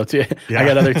trying to pull it up too. Yeah. I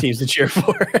got other teams to cheer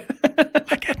for.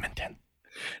 Like Edmonton.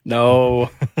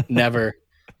 No, never.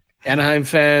 Anaheim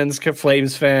fans,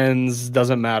 Flames fans,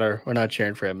 doesn't matter. We're not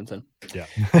cheering for Edmonton. Yeah.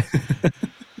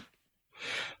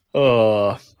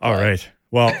 Oh, all right.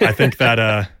 Well, I think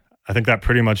that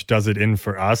pretty much does it in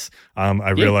for us.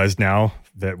 I realize now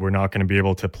that we're not going to be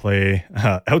able to play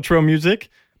outro music.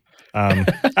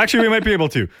 Actually, we might be able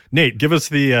to. Nate, give us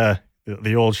the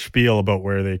old spiel about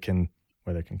where they can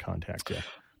contact you.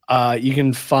 You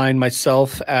can find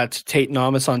myself at Tate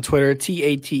Nomas on Twitter,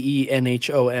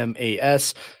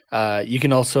 TateNhomas. You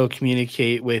can also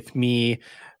communicate with me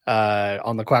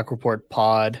on the Quack Report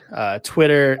Pod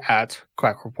Twitter at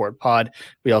Quack Report Pod.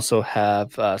 We also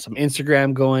have some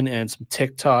Instagram going and some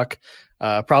TikTok.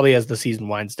 Probably as the season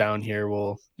winds down here,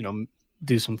 we'll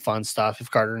do some fun stuff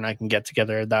if Carter and I can get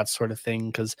together, that sort of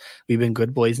thing, because we've been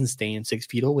good boys and staying 6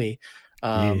 feet away.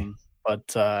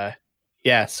 But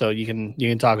yeah, so you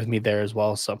can talk with me there as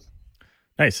well. So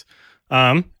nice.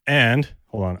 And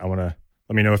hold on,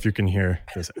 let me know if you can hear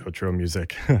this outro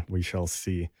music. We shall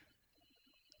see.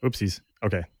 Oopsies.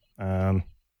 Okay.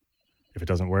 If it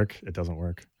doesn't work, it doesn't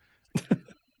work.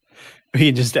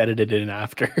 We just edited it in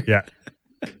after. Yeah.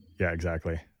 Yeah,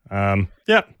 exactly.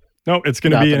 Yeah. No, it's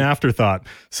going to be an afterthought.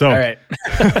 So, all right.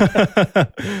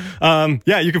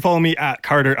 Yeah, you can follow me at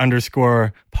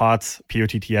Carter_Potts,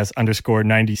 POTTS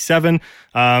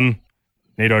 _97.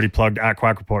 Nate already plugged at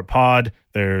Quack Report Pod.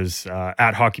 There's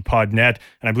at HockeyPodNet,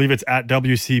 and I believe it's at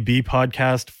WCB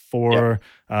Podcast for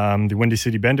the Windy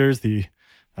City Benders, the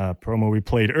promo we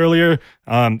played earlier.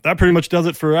 That pretty much does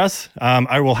it for us.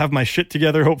 I will have my shit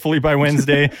together hopefully by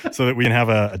Wednesday so that we can have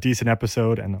a decent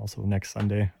episode, and also next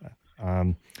Sunday.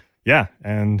 Yeah,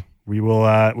 and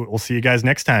we'll see you guys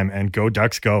next time, and go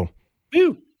Ducks go.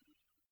 Woo.